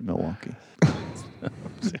apartment in Milwaukee.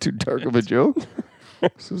 Is it too dark of a joke?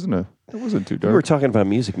 It wasn't too dark. We were talking about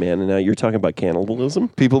music, man, and now you're talking about cannibalism?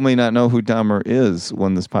 People may not know who Dahmer is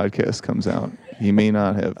when this podcast comes out. He may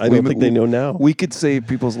not have. I don't think they know now. We could save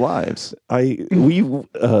people's lives.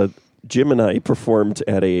 Jim and I performed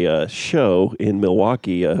at a show in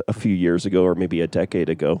Milwaukee a few years ago, or maybe a decade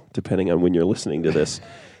ago, depending on when you're listening to this.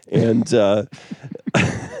 And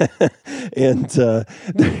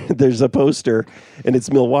there's a poster, and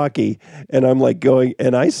it's Milwaukee, and I'm like going,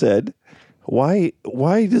 and I said, why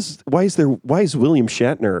is William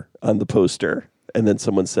Shatner on the poster? And then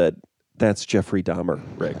someone said, that's Jeffrey Dahmer,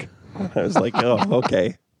 Rick. I was like, oh,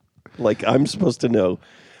 okay. Like, I'm supposed to know.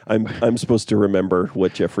 I'm supposed to remember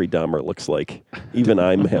what Jeffrey Dahmer looks like. Even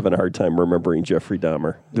I'm having a hard time remembering Jeffrey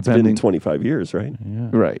Dahmer. It's been 25 years, right? Yeah.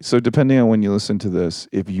 Right. So depending on when you listen to this,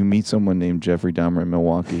 if you meet someone named Jeffrey Dahmer in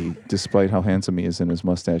Milwaukee, despite how handsome he is in his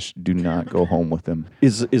mustache, do not go home with him.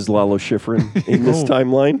 Is Lalo Schifrin in this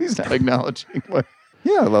timeline? He's not acknowledging what.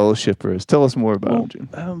 Yeah, Lalo Schifrin is. Tell us more about him,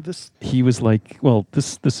 Jim. He was like,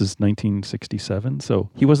 this is 1967, so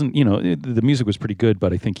he wasn't, the music was pretty good,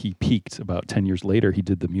 but I think he peaked about 10 years later. He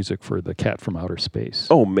did the music for The Cat from Outer Space.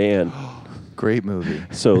 Oh, man. Great movie.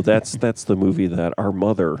 So that's the movie that our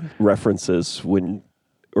mother references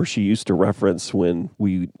she used to reference when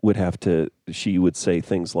we would she would say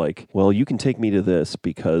things like, well, you can take me to this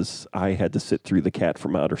because I had to sit through The Cat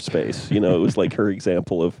from Outer Space. It was like her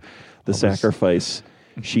example of the sacrifice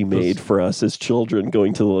she made for us as children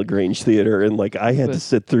going to the LaGrange Theater, and like I had to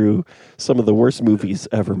sit through some of the worst movies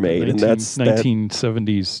ever made, and that's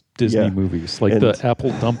 1970s Disney movies, like the Apple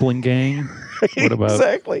Dumpling Gang. What about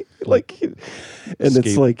exactly like? And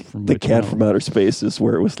it's like The Cat from Outer Space is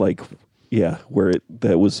where it was like, that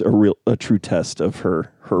was a true test of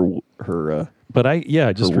her. But I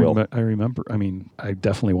remember. I mean, I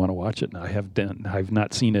definitely want to watch it now. I've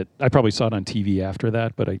not seen it. I probably saw it on TV after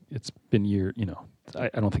that, but it's been years. I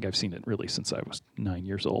don't think I've seen it really since I was 9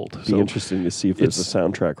 years old. It'd be interesting to see if there's a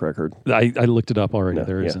soundtrack record. I looked it up already. No,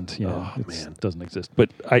 there isn't. Yeah, oh, man. It doesn't exist. But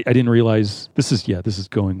I didn't realize this is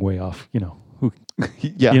going way off.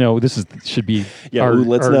 This should be. Yeah,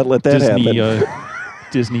 let's not let that Disney, happen.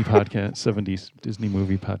 Disney podcast, 70s Disney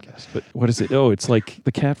movie podcast. But what is it? Oh, it's like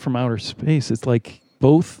The Cat from Outer Space. It's like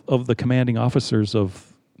both of the commanding officers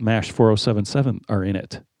of MASH 4077 are in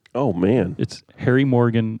it. Oh, man. It's Harry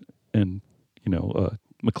Morgan and,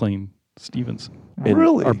 McLean Stevenson.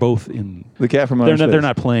 Really? Are both in The Cat from Outer Space. They're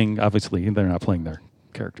not playing, obviously, they're not playing their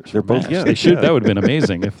characters. They're both, They should. That would have been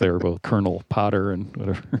amazing if they were both Colonel Potter and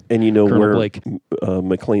whatever. And Colonel where Blake.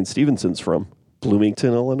 McLean Stevenson's from?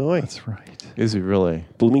 Bloomington, Illinois. That's right. Is he really?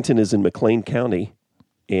 Bloomington is in McLean County,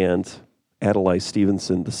 and Adlai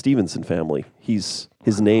Stevenson, the Stevenson family. His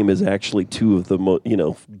name is actually two of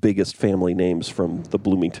the biggest family names from the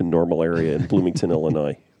Bloomington Normal area in Bloomington,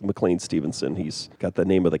 Illinois. McLean Stevenson. He's got the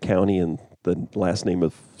name of the county and the last name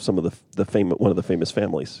of some of one of the famous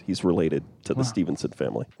families. He's related to the Stevenson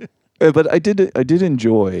family. But I did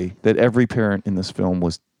enjoy that every parent in this film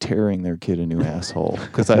was tearing their kid a new asshole,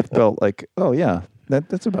 because I felt like, oh yeah,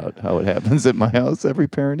 that's about how it happens at my house. Every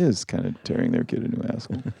parent is kind of tearing their kid a new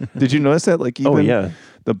asshole. Did you notice that? Like even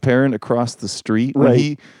the parent across the street,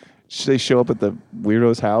 right? They show up at the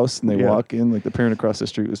weirdo's house and they walk in, like the parent across the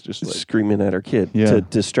street was just like screaming at her kid to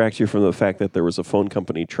distract you from the fact that there was a phone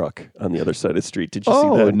company truck on the other side of the street. Did you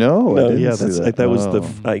see that? No, I didn't see that. That was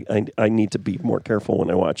I need to be more careful when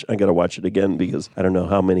I watch. I got to watch it again because I don't know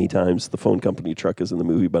how many times the phone company truck is in the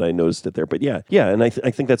movie, but I noticed it there. But yeah, and I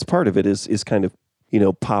think that's part of it is kind of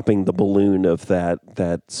popping the balloon of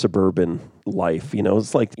that suburban life.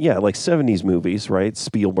 It's like 70s movies, right?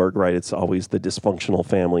 Spielberg, right? It's always the dysfunctional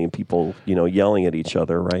family and people, yelling at each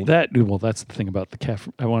other, right? That's the thing about The Cat.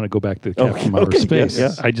 I want to go back to The Cat from Outer Space.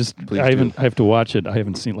 Yeah. I have to watch it. I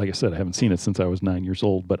haven't seen, like I said, I haven't seen it since I was 9 years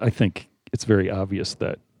old, but I think it's very obvious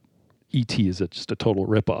that E.T. is just a total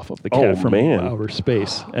ripoff of The Cat from Outer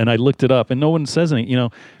Space. And I looked it up and no one says anything.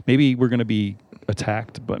 Maybe we're going to be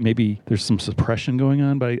attacked, but maybe there's some suppression going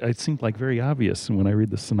on, but it seemed like very obvious. And when I read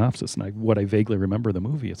the synopsis and what I vaguely remember the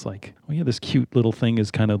movie, it's like, oh yeah, this cute little thing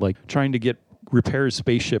is kind of like trying to repair his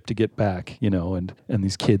spaceship to get back, and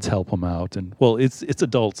these kids help him out. And well, it's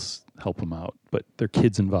adults help them out, but there are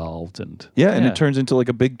kids involved, and and it turns into like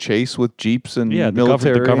a big chase with jeeps and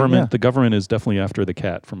military. The government is definitely after the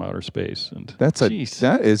cat from outer space, and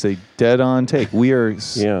that is a dead-on take. We are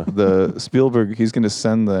the Spielberg. He's going to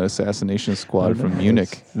send the assassination squad from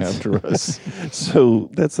Munich after us. So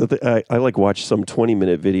that's the thing. I like watch some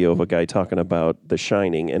 20-minute video of a guy talking about The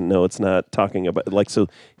Shining, and no, it's not talking about so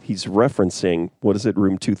he's referencing what is it,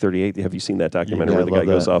 Room 238? Have you seen that documentary where the guy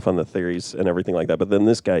goes off on the theories and everything like that? But then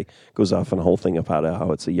this guy goes off on a whole thing about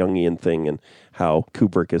how it's a Jungian thing and how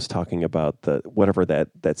Kubrick is talking about whatever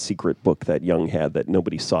that secret book that Jung had that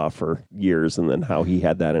nobody saw for years, and then how he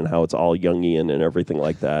had that and how it's all Jungian and everything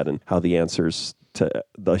like that, and how the answers to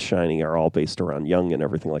The Shining are all based around Jung and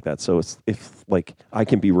everything like that. So if I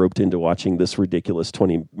can be roped into watching this ridiculous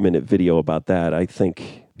 20-minute video about that, I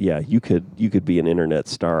think you could be an internet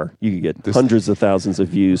star. You could get hundreds of thousands of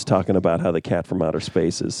views talking about how the cat from outer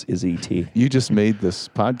space is E.T. You just made this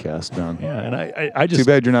podcast, Don. Yeah, and I just too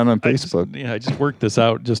bad you're not on Facebook. I just worked this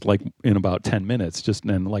out just like in about 10 minutes.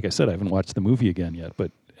 And like I said, I haven't watched the movie again yet.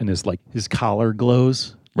 And his collar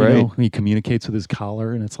glows. Right. You know, he communicates with his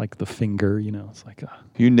collar, and it's like the finger. It's like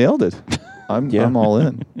you nailed it. I'm all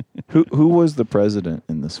in. Who was the president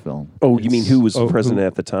in this film? Oh, you mean who was president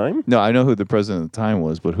at the time? No, I know who the president at the time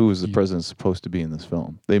was, but who was the president supposed to be in this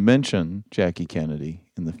film? They mention Jackie Kennedy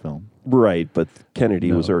in the film. Right, but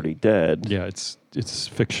Kennedy was already dead. Yeah, it's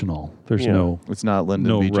fictional. There's no. It's not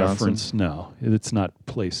Lyndon B. reference. Johnson. No, it's not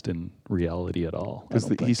placed in reality at all. Because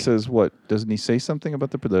he says what? Doesn't he say something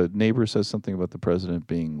about the neighbor says something about the president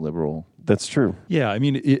being liberal? That's true. Yeah, I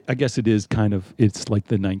mean, I guess it is kind of. It's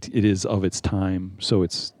like it is of its time, so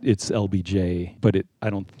it's LBJ, but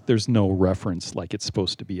there's no reference like it's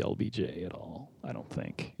supposed to be LBJ at all. I don't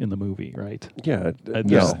think in the movie, right? Yeah,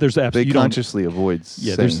 there's absolutely they consciously avoid.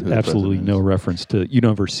 There's absolutely no reference to. You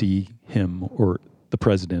never see him or the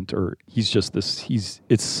president, or he's just this.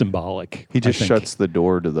 It's symbolic. He just shuts the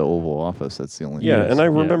door to the Oval Office. That's the only. Yeah, and I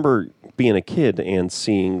remember being a kid and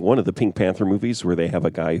seeing one of the Pink Panther movies where they have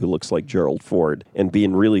a guy who looks like Gerald Ford and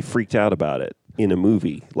being really freaked out about it in a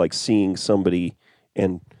movie, like seeing somebody,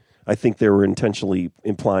 and I think they were intentionally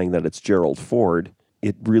implying that it's Gerald Ford.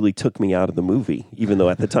 It really took me out of the movie, even though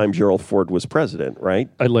at the time Gerald Ford was president, right?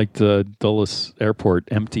 I liked Dulles Airport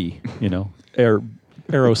empty, Eero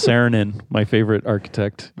Saarinen, my favorite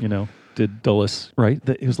architect, did Dulles, right?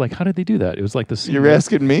 It was like, how did they do that? It was like the scene. You're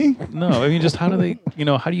asking me? No, I mean, just how do they,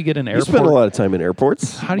 how do you get an airport? You spend a lot of time in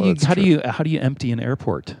airports. How do you empty an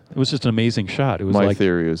airport? It was just an amazing shot. It was my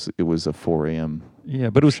theory is it was a 4 a.m.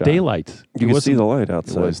 Yeah, but it was daylight. You could see the light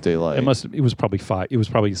outside. It was daylight. It was probably 5. It was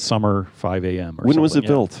probably summer 5 a.m. or When was it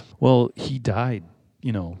built? Well, he died.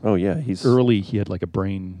 Oh yeah, he's early. He had like a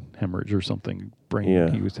brain hemorrhage or something.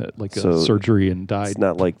 He was had like a surgery and died. It's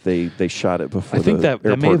not like they shot it before I think the that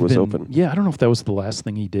airport may have was been, open. Yeah, I don't know if that was the last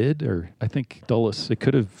thing he did, or I think Dulles. It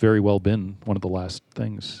could have very well been one of the last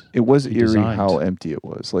things. It was he eerie designed. How empty it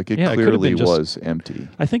was. Like it could have clearly been was empty.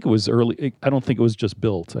 I think it was early. I don't think it was just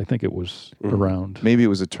built. I think it was around. Maybe it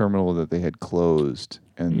was a terminal that they had closed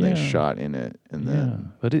and they shot in it, and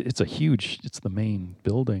then. But it's the main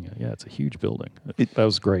building. Yeah, it's a huge building. That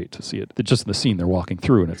was great to see it. Just in the scene they're walking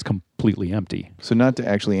through, and it's completely empty. So not to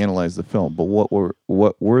actually analyze the film, but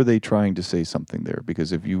what were they trying to say something there?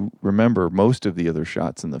 Because if you remember, most of the other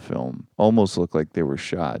shots in the film almost look like they were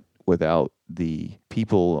shot without the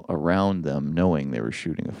people around them knowing they were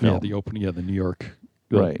shooting a film. Yeah, the New York.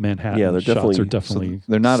 Right. Manhattan Yeah, they're shots definitely- are definitely. So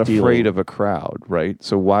they're not stealing. afraid of a crowd, right?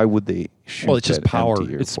 So why would they shoot? Well, it's just that power.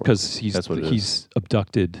 empty It's airport? because he's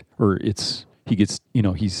abducted, or he gets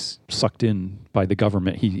he's sucked in by the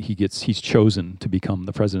government. He's chosen to become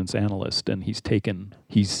the president's analyst, and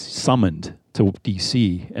he's summoned to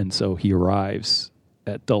D.C. and so he arrives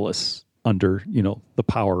at Dulles under the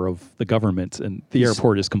power of the government, and the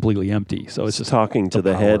airport is completely empty. So it's just talking to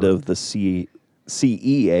the head power. of the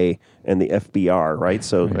CEA and the FBR, right?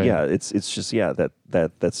 So yeah, it's just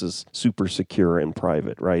that's just super secure and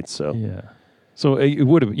private, right? So so it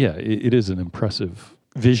would have it is an impressive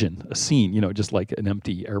vision, a scene, just like an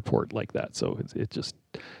empty airport like that. So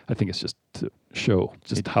I think it's just to show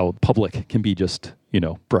just how public can be just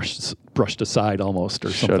brushed aside almost or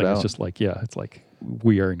something. out. It's just like it's like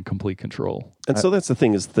we are in complete control. And so that's the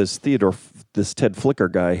thing is this Ted Flicker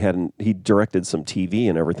guy he directed some TV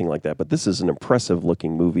and everything like that, but this is an impressive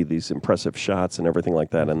looking movie, these impressive shots and everything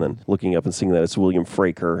like that. And then looking up and seeing that it's William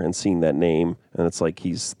Fraker and seeing that name, and it's like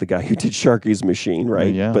he's the guy who did Sharky's Machine,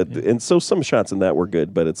 right? Yeah. And so some shots in that were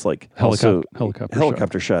good, but it's like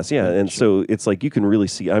helicopter shots, yeah. And so it's like you can really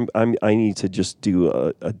see. I need to just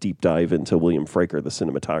do a deep dive into William Fraker, the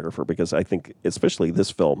cinematographer, because I think especially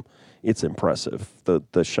this film, it's impressive.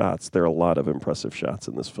 The shots, there are a lot of impressive shots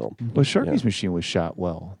in this film. Well, Sharky's Machine was shot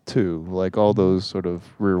well too, like all those sort of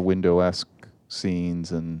Rear Window-esque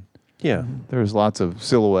scenes, and there was lots of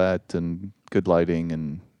silhouette and good lighting,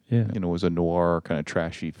 and it was a noir kind of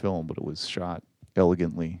trashy film, but it was shot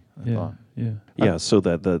elegantly. I thought. So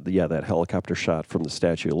that helicopter shot from the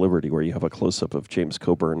Statue of Liberty, where you have a close up of James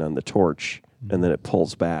Coburn on the torch, and then it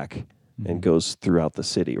pulls back and goes throughout the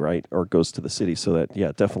city, right? Or goes to the city. So that,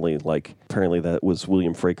 definitely, like, apparently that was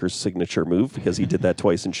William Fraker's signature move, because he did that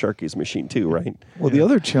twice in Sharky's Machine too, right? Well, the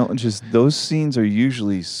other challenge is those scenes are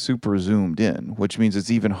usually super zoomed in, which means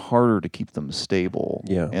it's even harder to keep them stable.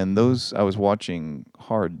 Yeah. And those, I was watching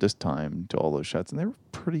hard this time to all those shots, and they were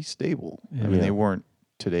pretty stable. I mean, they weren't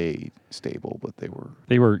today stable, but they were.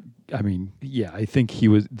 I mean, I think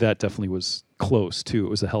that definitely was close too. It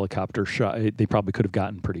was a helicopter shot. They probably could have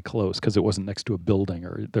gotten pretty close because it wasn't next to a building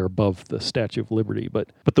or they're above the Statue of Liberty.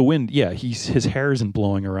 But the wind, his hair isn't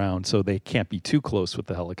blowing around, so they can't be too close with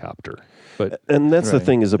the helicopter. And that's the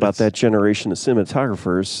thing is about that generation of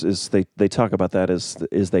cinematographers is they talk about that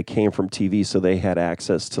as they came from TV, so they had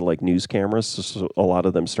access to like news cameras. So a lot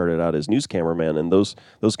of them started out as news cameramen, and those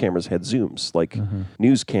cameras had zooms. Like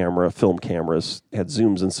news camera, film cameras had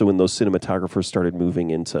zooms, and so when those cinematographers started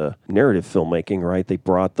moving into narrative filmmaking, right, they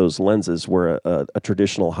brought those lenses where a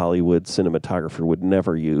traditional Hollywood cinematographer would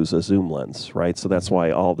never use a zoom lens, right? So that's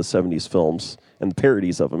why all the 70s films and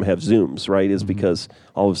parodies of them have zooms, right? Is because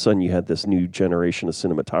all of a sudden you had this new generation of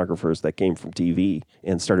cinematographers that came from TV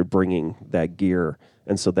and started bringing that gear.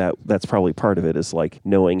 And so that's probably part of it, is like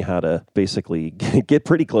knowing how to basically get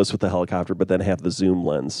pretty close with the helicopter, but then have the zoom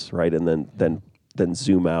lens, right? And then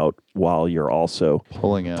zoom out while you're also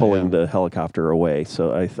pulling the helicopter away.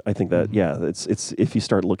 So I think that it's if you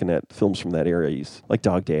start looking at films from that era, like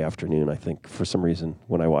Dog Day Afternoon, I think for some reason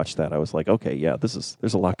when I watched that I was like, okay,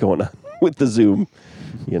 there's a lot going on with the zoom,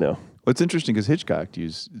 Well, it's interesting because Hitchcock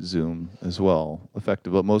used zoom as well,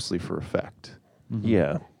 effective, but mostly for effect.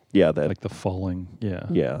 Yeah, that like the falling,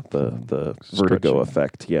 the vertigo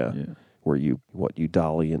effect, where you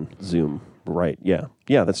dolly and zoom, right? Yeah,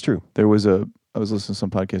 that's true. I was listening to some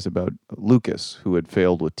podcast about Lucas, who had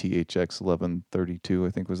failed with THX 1132, I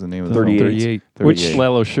think was the name of the 38. Which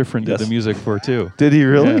Lalo Schifrin did the music for too. Did he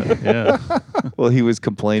really? Yeah. Well, he was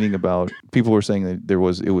complaining about, people were saying that it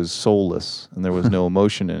was soulless and there was no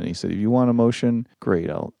emotion in it. He said, if you want emotion, great,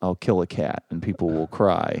 I'll kill a cat and people will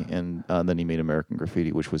cry. And then he made American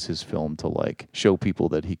Graffiti, which was his film to like show people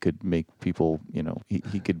that he could make people,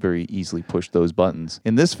 he could very easily push those buttons.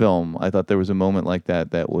 In this film, I thought there was a moment like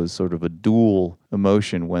that was sort of a dual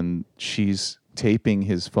emotion when she's taping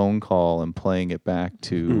his phone call and playing it back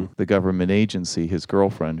to the government agency, his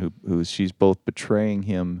girlfriend, who she's both betraying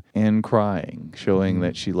him and crying, showing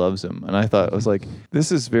that she loves him. And I thought, I was like,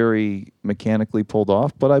 this is very mechanically pulled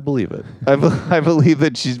off, but I believe it. I believe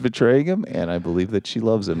that she's betraying him, and I believe that she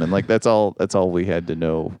loves him. And like that's all we had to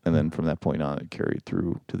know. And then from that point on, it carried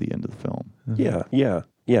through to the end of the film.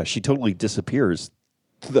 Yeah. She totally disappears.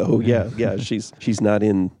 Though, she's not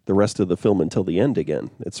in the rest of the film until the end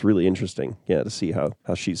again. It's really interesting, to see how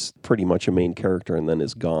she's pretty much a main character and then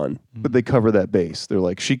is gone. But they cover that base. They're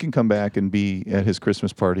like, she can come back and be at his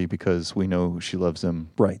Christmas party because we know she loves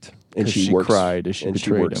him. Right. And she cried as she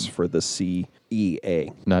betrayed him. For the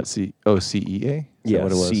CEA. Not CEA? Yeah,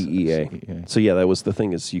 what it was? CEA. So that was the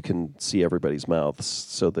thing, is you can see everybody's mouths,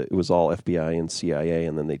 so that it was all FBI and CIA,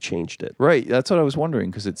 and then they changed it. Right, that's what I was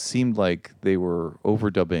wondering, because it seemed like they were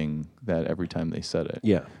overdubbing that every time they said it.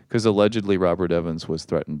 Yeah. Because allegedly Robert Evans was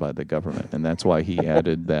threatened by the government, and that's why he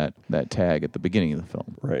added that tag at the beginning of the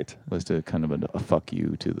film. Right. Was to kind of a fuck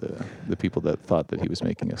you to the people that thought that he was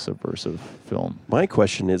making a subversive film. My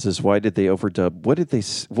question is why did they overdub? What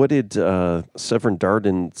did Severin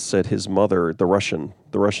Darden said his mother, the Russian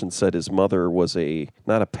said his mother was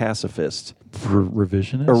not a pacifist.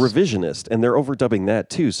 Revisionist? A revisionist. And they're overdubbing that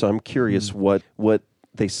too. So I'm curious what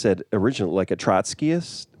they said originally, like a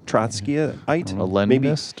Trotskyite? A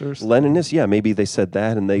Leninist or something? Leninist, yeah. Maybe they said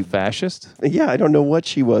that and they... Fascist? Yeah, I don't know what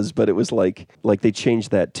she was, but it was like they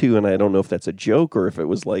changed that too, and I don't know if that's a joke or if it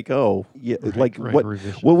was like, what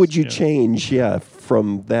would you change,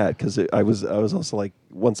 from that? Because I was also like,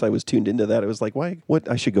 once I was tuned into that, I was like, why? What?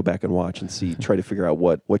 I should go back and watch and see, try to figure out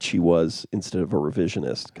what she was instead of a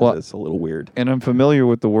revisionist, because Well, it's a little weird. And I'm familiar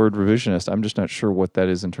with the word revisionist. I'm just not sure what that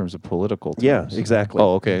is in terms of political terms. Yeah, exactly.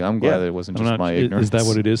 Oh, okay. I'm glad Yeah. that it wasn't I'm just not, my is ignorance. that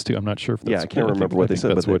what it is too? I'm not sure if that's Yeah, I can't remember what they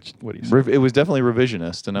said, That's but what he said. It was definitely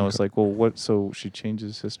revisionist, and I was like, well, what? So she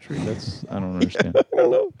changes history? I don't understand. I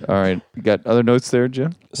don't know. All right. You got other notes there,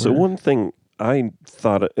 Jim? So one thing I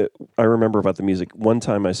thought, I remember about the music, one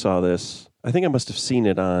time I saw this, I think I must have seen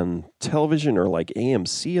it on television or like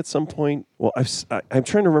AMC at some point. Well, I'm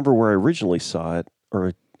trying to remember where I originally saw it,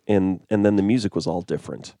 and then the music was all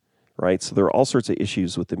different, right? So there are all sorts of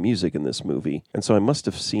issues with the music in this movie. And so I must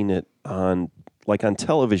have seen it on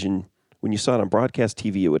television. When you saw it on broadcast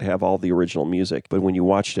TV, it would have all the original music. But when you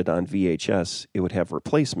watched it on VHS, it would have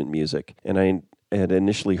replacement music. And I had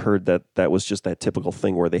initially heard that was just that typical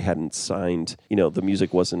thing where they hadn't signed, the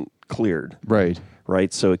music wasn't cleared. Right.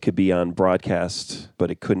 Right, so it could be on broadcast,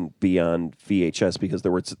 but it couldn't be on VHS because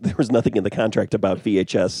there was nothing in the contract about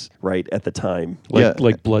VHS right at the time.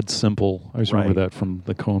 Like Blood Simple. I just remember Right. that from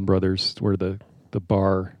the Coen brothers, where the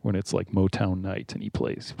bar, when it's like Motown night and he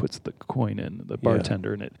puts the coin in, the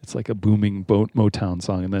bartender, and it's like a booming Motown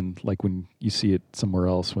song. And then like when you see it somewhere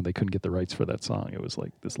else, when they couldn't get the rights for that song, it was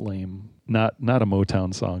like this lame, not a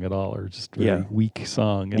Motown song at all, or just very weak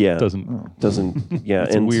song. And it doesn't, yeah.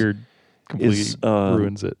 it's and weird, completely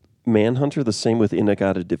ruins it. Manhunter the same with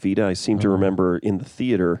In-A-Gadda-Da-Vida? I seem to remember in the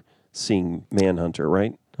theater seeing Manhunter,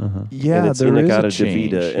 right? Yeah, and it's there is a In-A-Gadda-Da-Vida,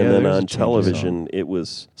 change. and Yeah, then there's a on change in television it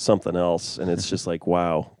was something else, and it's just like,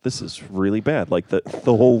 wow, this is really bad. Like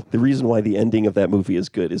the reason why the ending of that movie is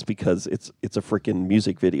good is because it's a freaking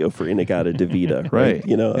music video for In-A-Gadda-Da-Vida, Right.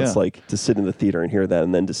 It's like to sit in the theater and hear that,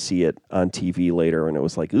 and then to see it on TV later, and it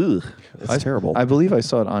was like, ugh, it's terrible. I believe I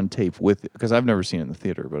saw it on tape because I've never seen it in the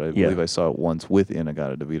theater, but I believe I saw it once with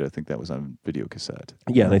In-A-Gadda-Da-Vida. I think that was on video cassette.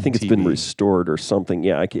 Yeah, and I think it's been TV. restored or something.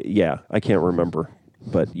 Yeah, I can't remember.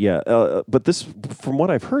 But but this, from what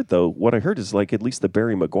I've heard though, what I heard is like at least the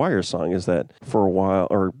Barry Maguire song is that for a while,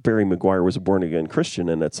 or Barry Maguire was a born again Christian,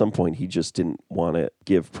 and at some point he just didn't want to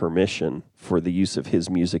give permission for the use of his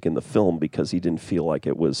music in the film because he didn't feel like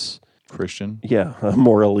it was Christian. a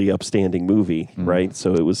morally upstanding movie, right?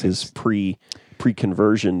 So it was his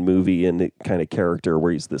pre-conversion movie and the kind of character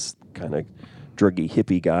where he's this kind of druggy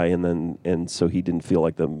hippie guy, and so he didn't feel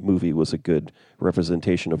like the movie was a good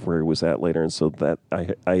representation of where he was at later, and so that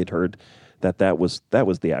I had heard that was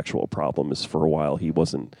the actual problem. Is for a while he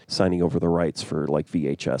wasn't signing over the rights for like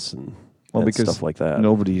VHS and Because stuff like that.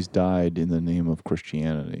 Nobody's died in the name of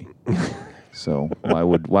Christianity, so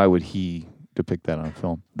why would he depict that on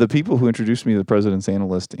film? The people who introduced me to The President's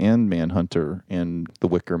Analyst and Manhunter and The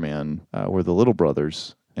Wicker Man were the Little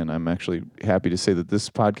brothers. And I'm actually happy to say that this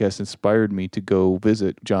podcast inspired me to go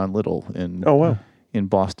visit John Little in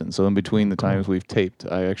Boston. So in between the times we've taped,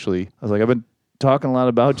 I was like, I've been talking a lot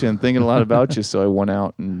about you and thinking a lot about you. So I went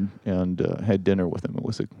out and had dinner with him. It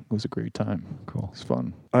was a great time. Cool. It was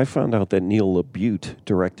fun. I found out that Neil LaBute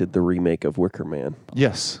directed the remake of Wicker Man.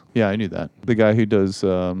 Yes. Yeah, I knew that. The guy who does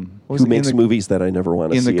Who makes movies that I never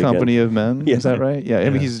want to see In the Company again. of Men. Yeah. Is that right? Yeah. I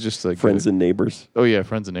mean, he's just like Friends and Neighbors. Oh yeah,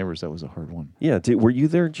 Friends and Neighbors. That was a hard one. Yeah, were you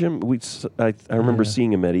there, Jim? I remember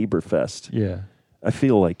seeing him at Eberfest. Yeah. I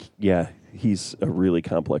feel like, he's a really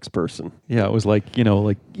complex person. Yeah, it was like,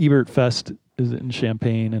 like Ebert Fest is in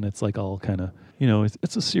Champaign, and it's like all kind of,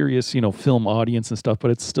 it's a serious, film audience and stuff,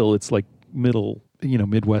 but it's like middle,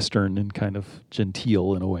 Midwestern and kind of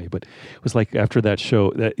genteel in a way. But it was like after that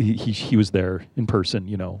show that he was there in person,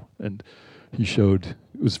 and he showed,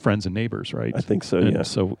 it was Friends and Neighbors, right? I think so, and yeah.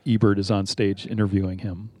 So Ebert is on stage interviewing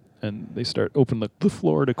him, and they open the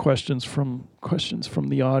floor to questions from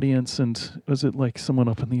the audience. And was it like someone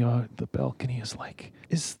up in the balcony is like,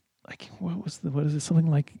 what is it?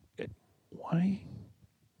 Something like, why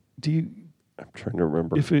do you? I'm trying to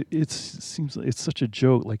remember. If it seems like it's such a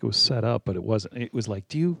joke, like it was set up, but it wasn't. It was like,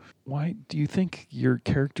 why do you think your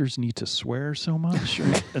characters need to swear so much?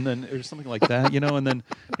 And then there's something like that, And then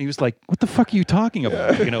he was like, "What the fuck are you talking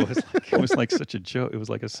about?" It was like such a joke. It was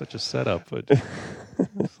like such a setup, but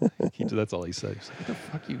that's all he said. He was like, "What the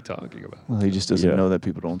fuck are you talking about?" Well, he just doesn't know that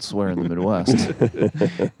people don't swear in the Midwest.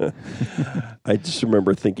 I just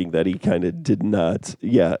remember thinking that he kind of did not.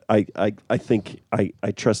 Yeah, I think I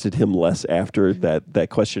trusted him less after that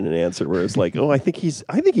question and answer, where it's like, I think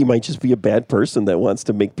he might just be a bad person that wants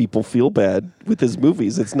to make people feel bad with his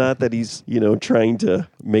movies. It's not that he's trying to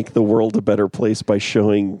make the world a better place by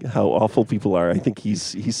showing how awful people are. I think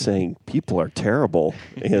he's saying people are terrible,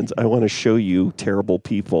 and I want to show you terrible people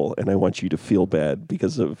people, and I want you to feel bad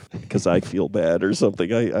because I feel bad or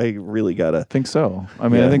something. I really got a think so. I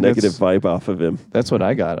mean, I think negative vibe off of him. That's what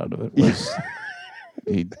I got out of it. Was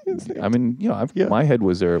my head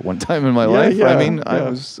was there at one time in my life. yeah, I mean,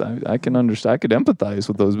 I can understand. I could empathize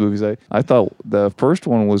with those movies. I thought the first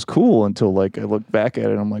one was cool until like I looked back at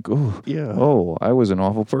it and I'm like, I was an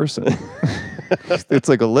awful person. It's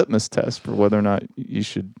like a litmus test for whether or not you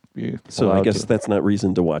should be. So I guess that's not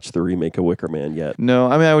reason to watch the remake of Wicker Man yet. No,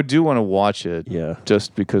 I mean, I do want to watch it. Yeah.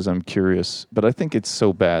 Just because I'm curious, but I think it's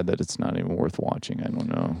so bad that it's not even worth watching. I don't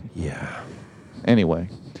know. Yeah. Anyway,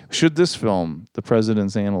 should this film, The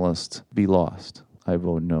President's Analyst, be lost? I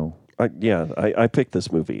vote no. I picked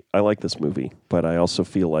this movie. I like this movie, but I also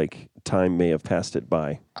feel like time may have passed it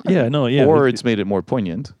by. Yeah, no, yeah. Or it's made it more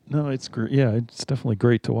poignant. No, it's great. Yeah, it's definitely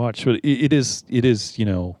great to watch. But it is, these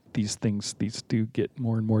do get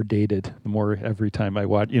more and more dated the more every time I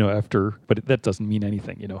watch, but that doesn't mean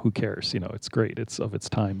anything, who cares? It's great. It's of its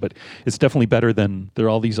time, but it's definitely better than there are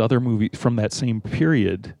all these other movies from that same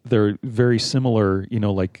period. They're very similar,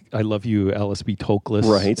 like I Love You, Alice B.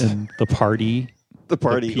 Toklas, right, and The Party. The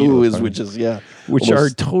Party, which are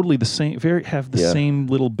totally the same. Have the same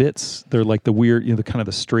little bits. They're like the weird, the kind of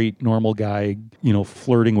the straight normal guy,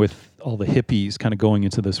 flirting with all the hippies, kind of going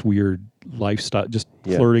into this weird lifestyle, just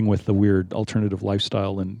flirting with the weird alternative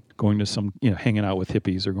lifestyle and going to some, hanging out with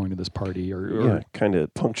hippies or going to this party or kind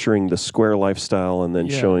of puncturing the square lifestyle and then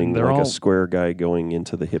showing like a square guy going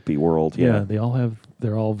into the hippie world. Yeah,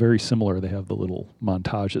 they're all very similar. They have the little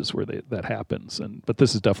montages where that happens, but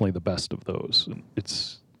this is definitely the best of those. And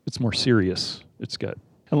it's more serious. It's got,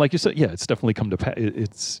 and like you said, it's definitely come to pass.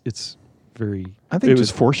 It's very. I think it was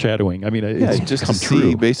foreshadowing. I mean, it's just come to true.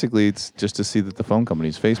 see. Basically, it's just to see that the phone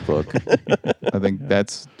company's Facebook. I think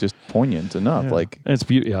that's just poignant enough. Yeah. Like, and it's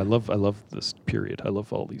beautiful. I love this period. I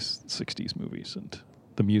love all these '60s movies and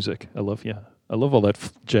the music. I love all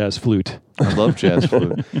that jazz flute. I love jazz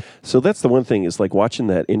flute. So that's the one thing is like watching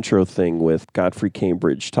that intro thing with Godfrey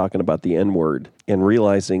Cambridge talking about the N-word and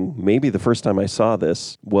realizing maybe the first time I saw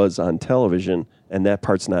this was on television and that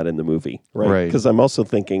part's not in the movie, right? Because I'm also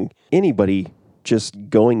thinking anybody just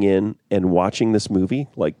going in and watching this movie,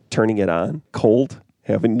 like turning it on cold,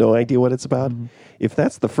 having no idea what it's about, if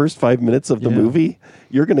that's the first 5 minutes of the movie,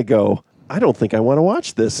 you're going to go, I don't think I want to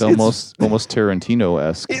watch this. It's almost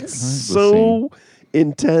Tarantino-esque. It's so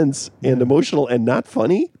intense and emotional and not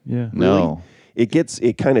funny. Yeah. Really. No.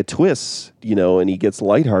 It kind of twists, and he gets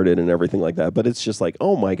lighthearted and everything like that. But it's just like,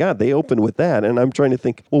 oh my God, they open with that. And I'm trying to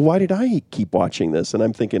think, well, why did I keep watching this? And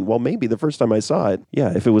I'm thinking, well, maybe the first time I saw it,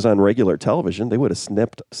 if it was on regular television, they would have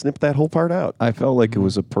snipped that whole part out. I felt like it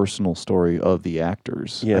was a personal story of the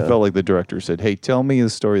actors. Yeah. I felt like the director said, hey, tell me the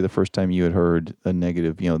story the first time you had heard a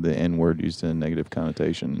negative, the N-word used in a negative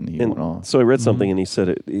connotation. And he went off. So I read something and he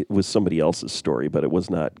said it was somebody else's story, but it was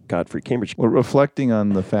not Godfrey Cambridge. Well, reflecting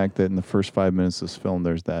on the fact that in the first 5 minutes of this film,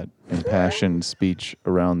 there's that impassioned speech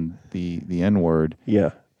around the N-word.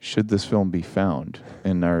 Yeah. Should this film be found?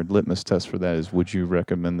 And our litmus test for that is, would you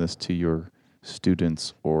recommend this to your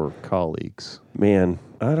students or colleagues? Man,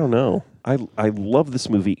 I don't know. I love this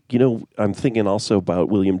movie. I'm thinking also about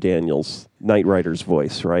William Daniels, Knight Rider's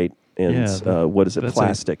voice, right? And what is it?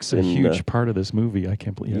 Plastics. A huge part of this movie. I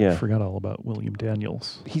can't believe. I forgot all about William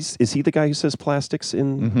Daniels. Is he the guy who says plastics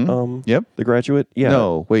in Yep. The Graduate? Yeah.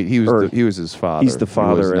 No, wait. He was his father. He's the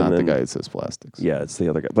father, He was and not the then- guy that says plastics. Yeah, it's the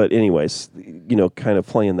other guy. But anyways, kind of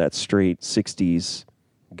playing that straight 60s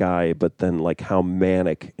guy, but then like how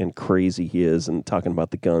manic and crazy he is, and talking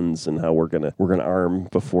about the guns and how we're gonna arm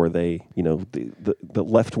before they, the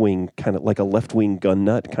left wing, kind of like a left wing gun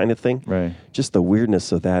nut kind of thing. Right. Just the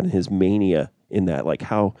weirdness of that and his mania in that, like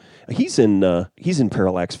how he's in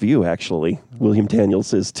Parallax View, actually. William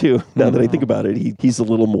Daniels is too. Now that I think about it, he's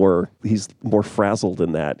more frazzled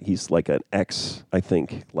in that. He's like an ex, I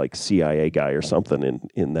think, like CIA guy or something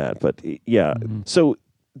in that. But yeah, so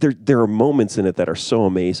there are moments in it that are so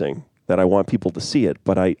amazing that I want people to see it,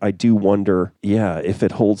 but I do wonder, if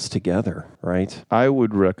it holds together, right? I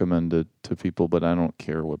would recommend it to people, but I don't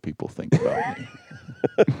care what people think about me.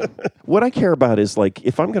 What I care about is, like,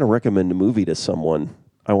 if I'm going to recommend a movie to someone,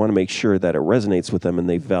 I want to make sure that it resonates with them and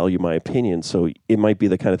they value my opinion. So it might be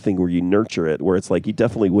the kind of thing where you nurture it, where it's like you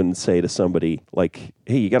definitely wouldn't say to somebody, like,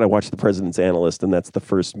 hey, you got to watch The President's Analyst, and that's the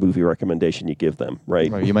first movie recommendation you give them,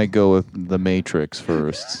 right? Right, you might go with The Matrix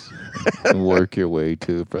first and work your way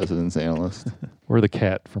to The President's Analyst. Or the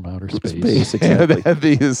cat from outer space. Space, Yeah, exactly. that'd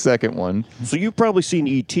be the second one. So you've probably seen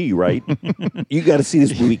E.T., right? You got to see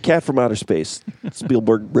this movie, Cat from Outer Space.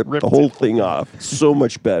 Spielberg ripped the whole thing off. So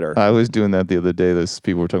much better. I was doing that the other day. Those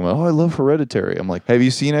people were talking about, oh, I love Hereditary. I'm like, have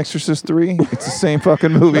you seen Exorcist 3? It's the same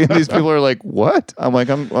fucking movie. And these people are like, what? I'm like,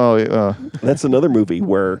 That's another movie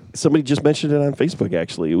where somebody just mentioned it on Facebook,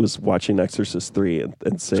 actually. It was watching Exorcist 3 and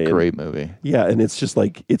saying... it's a great movie. Yeah, and it's just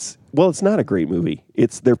like, it's not a great movie.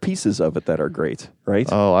 There are pieces of it that are great, right?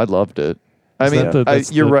 Oh, I loved it. I Is mean, that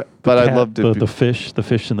that's you're the- right, the but I cat, loved it. the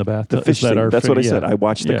fish in the bathtub. The fish Is that scene. our That's what I yeah. said. I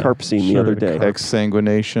watched the carp scene the Sure, other day. carp.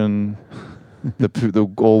 Exsanguination, the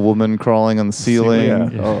old woman crawling on the ceiling.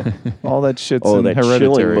 Yeah. All that shit's Oh, in that Hereditary.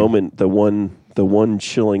 chilling moment, the one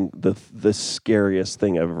chilling, the scariest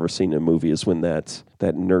thing I've ever seen in a movie is when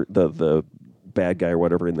the bad guy or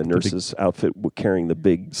whatever in the nurse's outfit carrying the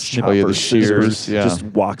big chopper the scissors shears, yeah. just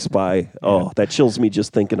walks by. Oh, that chills me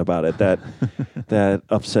just thinking about it. That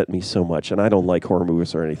upset me so much. And I don't like horror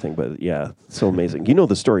movies or anything, but yeah, so amazing. You know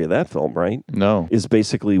the story of that film, right? No. Is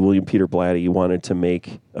basically William Peter Blatty wanted to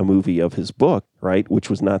make a movie of his book, right? Which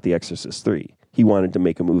was not The Exorcist 3. He wanted to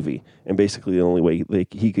make a movie, and basically the only way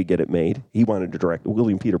he could get it made, he wanted to direct.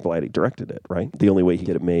 William Peter Blatty directed it, right? The only way he could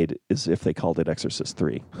get it made is if they called it Exorcist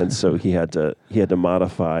 3, and so he had to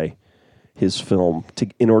modify his film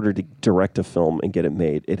in order to direct a film and get it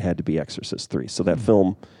made. It had to be Exorcist 3. So that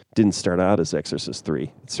film didn't start out as Exorcist 3.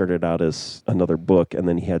 It started out as another book, and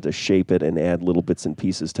then he had to shape it and add little bits and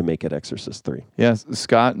pieces to make it Exorcist 3. Yes,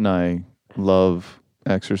 Scott and I love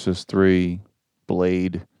Exorcist 3,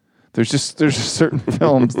 Blade. There's just certain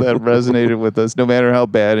films that resonated with us, no matter how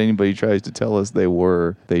bad anybody tries to tell us they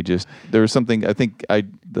were. There was something, I think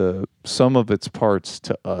the sum of its parts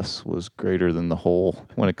to us was greater than the whole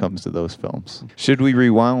when it comes to those films. Should we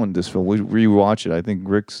rewound this film? We rewatch it. I think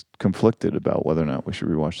Rick's conflicted about whether or not we should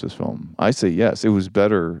rewatch this film. I say yes. It was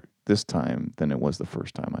better this time than it was the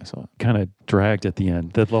first time I saw it. Kind of dragged at the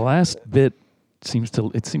end. The last bit seems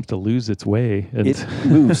to lose its way. And It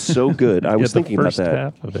moves so good. I was the thinking about first that.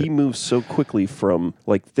 half of He it. moves so quickly from,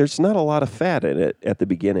 like, there's not a lot of fat in it at the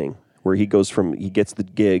beginning, where he gets the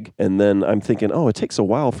gig, and then I'm thinking, oh, it takes a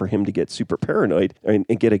while for him to get super paranoid and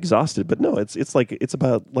get exhausted. But no, it's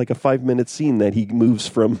about like a 5-minute scene that he moves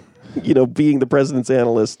from, being the president's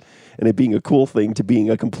analyst and it being a cool thing to being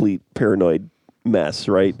a complete paranoid mess,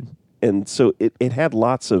 right? And so it had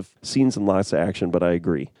lots of scenes and lots of action, but I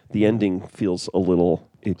agree. The ending feels a little,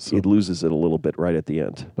 it loses it a little bit right at the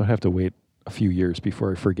end. I'll have to wait a few years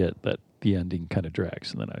before I forget that the ending kind of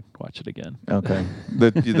drags, and then I watch it again. Okay.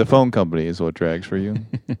 The phone company is what drags for you?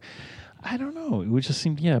 I don't know. It would just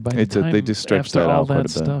seem, by They the time just stretched after that all out quite a that bit.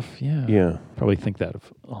 stuff, Yeah. probably think that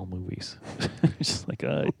of all movies. It's just like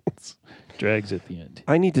it drags at the end.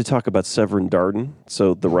 I need to talk about Severin Darden,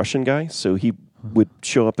 so the Russian guy. So he would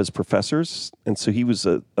show up as professors, and so he was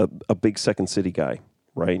a big Second City guy,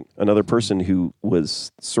 right? Another person who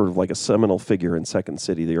was sort of like a seminal figure in Second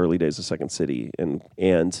City, the early days of Second City,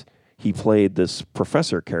 and he played this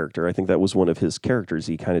professor character. I think that was one of his characters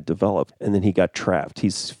he kind of developed. And then he got trapped.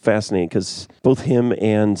 He's fascinating because both him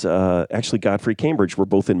and actually Godfrey Cambridge were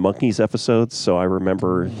both in Monkeys episodes. So I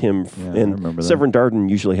remember him. I And remember that. Severin Darden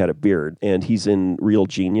usually had a beard. And he's in Real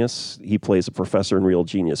Genius. He plays a professor in Real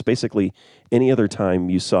Genius. Basically, any other time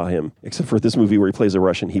you saw him, except for this movie where he plays a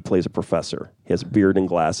Russian, he plays a professor. He has a beard and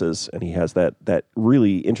glasses, and he has that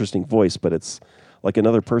really interesting voice, but it's like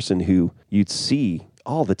another person who you'd see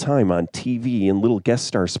all the time on TV in little guest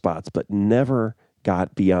star spots, but never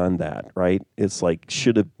got beyond that, right? It's like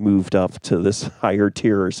should have moved up to this higher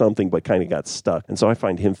tier or something, but kind of got stuck. And so I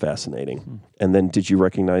find him fascinating. And then did you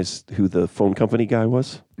recognize who the phone company guy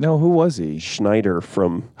was? No, who was he? Schneider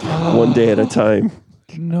from One Day at a Time.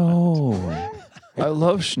 No. I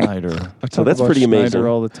love Schneider. I talk that's about pretty Schneider amazing.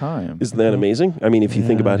 all the time. Isn't that amazing? I mean, if you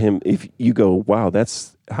think about him, if you go, wow,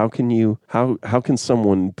 that's how can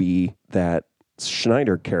someone be that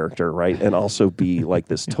Schneider character, right? And also be like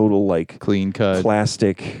this total like Clean cut.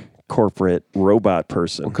 plastic corporate robot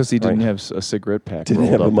person. Because he didn't right? have a cigarette pack. Didn't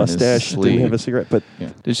rolled have up a in his mustache, sleeve. didn't have a cigarette, but Yeah.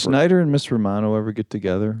 Did Schneider and Miss Romano ever get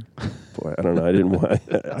together? boy, I don't know.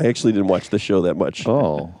 I actually didn't watch the show that much.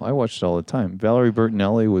 Oh, I watched it all the time. Valerie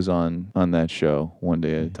Bertinelli was on that show One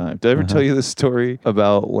Day at a Time. Did I ever tell you the story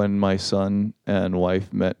about when my son and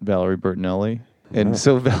wife met Valerie Bertinelli? And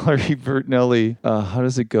so Valerie Bertinelli, how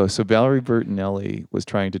does it go? So Valerie Bertinelli was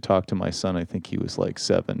trying to talk to my son. I think he was like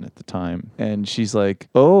 7 at the time. And she's like,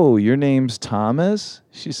 "Oh, your name's Thomas?"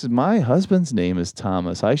 She says, "My husband's name is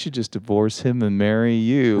Thomas. I should just divorce him and marry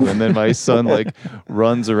you." And then my son like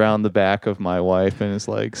runs around the back of my wife and is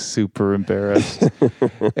like super embarrassed.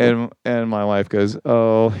 and my wife goes,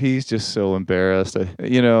 "Oh, he's just so embarrassed.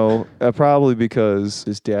 Probably because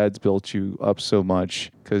his dad's built you up so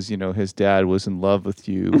much because, his dad was in love with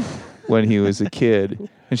you when he was a kid."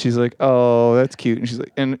 And she's like, "Oh, that's cute." And she's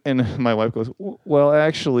like, and my wife goes, "Well,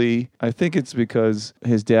 actually, I think it's because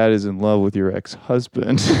his dad is in love with your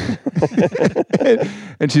ex-husband."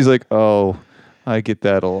 and she's like, "Oh, I get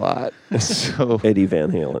that a lot." So Eddie Van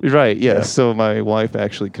Halen. Right, yeah. So my wife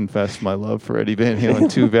actually confessed my love for Eddie Van Halen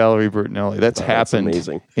to Valerie Bertinelli. That's happened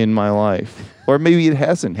amazing. In my life. Or maybe it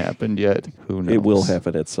hasn't happened yet. Who knows? It will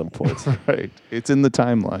happen at some point. Right. It's in the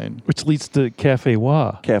timeline. Which leads to Cafe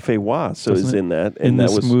Wa. Cafe Wa, so is in that. And in that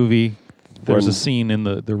this was movie, there's a scene in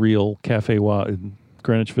the real Cafe Wa in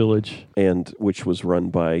Greenwich Village. And which was run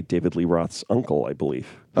by David Lee Roth's uncle, I believe.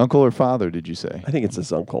 Uncle or father, did you say? I think it's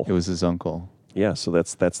his uncle. It was his uncle. Yeah, so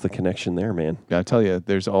that's the connection there, man. Yeah, I tell you,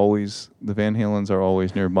 there's always, the Van Halens are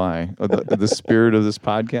always nearby. The spirit of this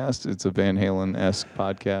podcast, it's a Van Halen-esque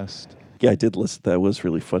podcast. Yeah, I did listen. That was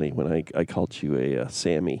really funny when I called you a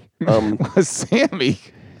Sammy. Sammy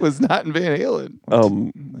was not in Van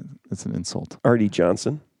Halen. That's an insult. Artie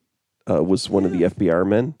Johnson was one of the FBR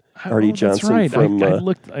men. Artie Johnson that's right. from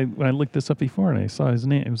when I looked this up before and I saw his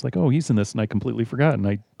name, it was like, oh, he's in this, and I completely forgot. And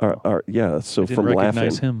I so didn't from recognize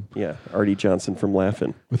Laugh-In. him. Yeah, Artie Johnson from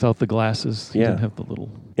Laugh-In. Without the glasses, he Yeah. didn't have the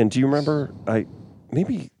little. And do you remember?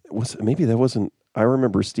 Maybe that wasn't. I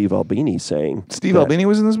remember Steve Albini saying Steve Albini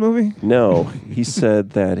was in this movie? No, he said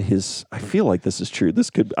that I feel like this is true. This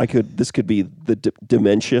could be the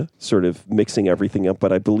dementia sort of mixing everything up,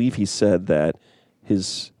 but I believe he said that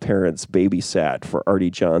his parents babysat for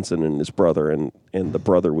Artie Johnson and his brother, and the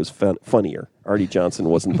brother was funnier. Artie Johnson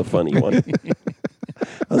wasn't the funny one.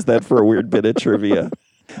 How's that for a weird bit of trivia?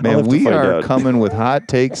 Man, we are coming with hot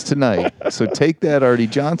takes tonight. So take that, Artie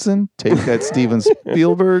Johnson. Take that, Steven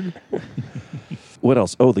Spielberg. What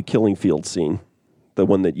else? Oh, the Killing Field scene. The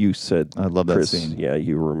one that you said. I love that Chris, scene. Yeah,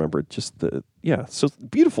 you remember just so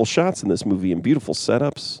beautiful shots in this movie and beautiful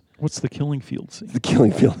setups. What's the Killing Field scene? The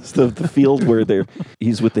Killing Field is the field where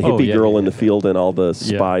he's with the hippie girl in the field, and all the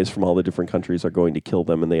spies from all the different countries are going to kill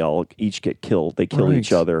them, and they all each get killed. They kill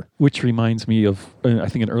each other. Which reminds me of, I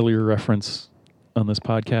think, an earlier reference on this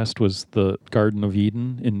podcast was the Garden of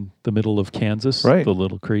Eden in the middle of Kansas. Right. The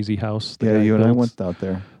little crazy house. Yeah, you and I went out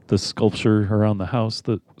there. The sculpture around the house,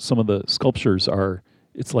 some of the sculptures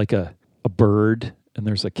it's like a bird, and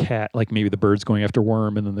there's a cat, like maybe the bird's going after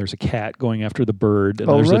worm, and then there's a cat going after the bird, and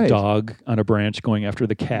there's a dog on a branch going after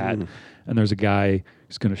the cat, and there's a guy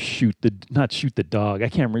who's going to not shoot the dog. I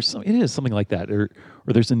can't remember. It is something like that, or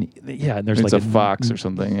there's and there's it's like a fox or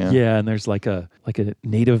something. Yeah. Yeah, and there's like a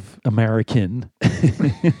Native American,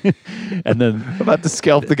 and then about to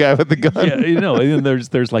scalp the guy with the gun. Yeah, and then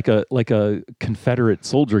there's like a Confederate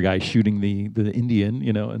soldier guy shooting the Indian,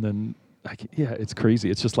 and then. It's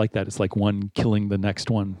crazy. It's just like that. It's like one killing the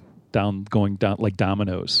next one, going down like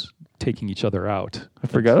dominoes, taking each other out. I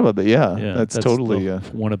forgot about that. Yeah, that's totally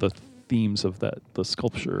one of the themes of the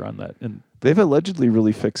sculpture on that. And they've allegedly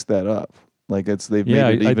really fixed that up. Like they've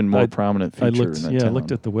made it even more prominent feature in that town. I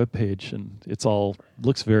looked at the webpage, and it's all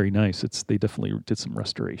looks very nice. They definitely did some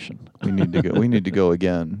restoration. We need to go. We need to go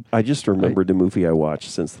again. I just remembered a movie I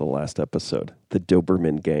watched since the last episode, The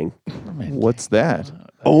Doberman Gang. What's that?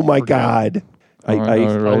 Oh my God! I'll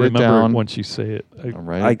remember it once you say it.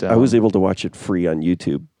 I was able to watch it free on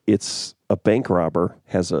YouTube. It's a bank robber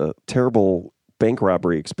has a terrible bank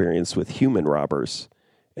robbery experience with human robbers,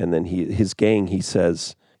 and then his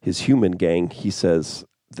human gang, he says,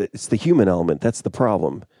 it's the human element, that's the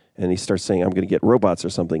problem. And he starts saying, I'm going to get robots or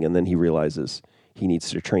something. And then he realizes he needs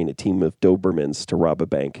to train a team of Dobermans to rob a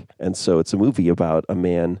bank. And so it's a movie about a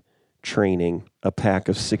man training a pack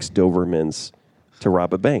of 6 Dobermans to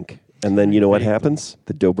rob a bank. And then you know what happens?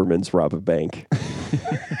 The Dobermans rob a bank.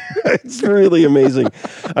 It's really amazing.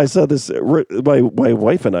 I saw this. My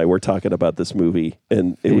wife and I were talking about this movie,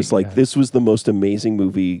 and it was like this was the most amazing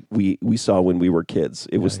movie we saw when we were kids.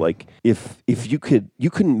 It was like if you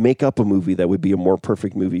couldn't make up a movie that would be a more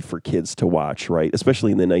perfect movie for kids to watch, right?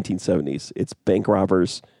 Especially in the 1970s. It's bank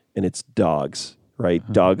robbers and it's dogs, right?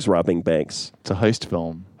 Dogs robbing banks. It's a heist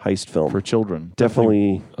film. For children.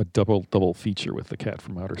 Definitely a double feature with The Cat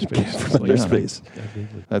from Outer Space. Space.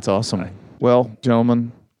 That's awesome. Well,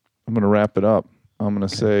 gentlemen, I'm going to wrap it up. I'm going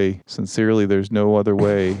to say, sincerely, there's no other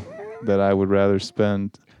way that I would rather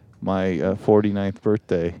spend my 49th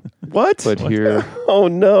birthday. What? But here, Oh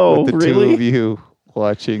no, with the really? two of you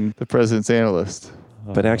watching The President's Analyst.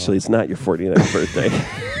 But actually, it's not your 49th birthday.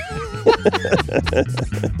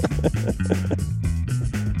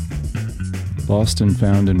 Lost and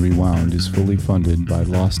Found and Rewound is fully funded by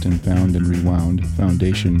Lost and Found and Rewound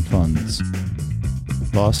Foundation funds.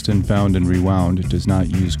 Lost and Found and Rewound does not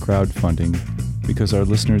use crowdfunding because our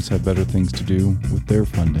listeners have better things to do with their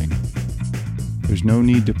funding. There's no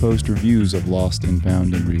need to post reviews of Lost and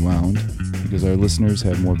Found and Rewound because our listeners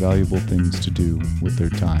have more valuable things to do with their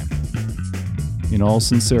time. In all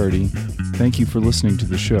sincerity, thank you for listening to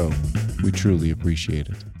the show. We truly appreciate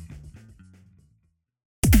it.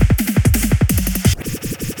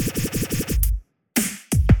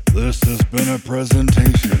 This has been a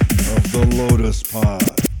presentation of the Lotus Pod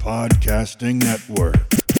Podcasting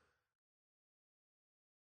Network.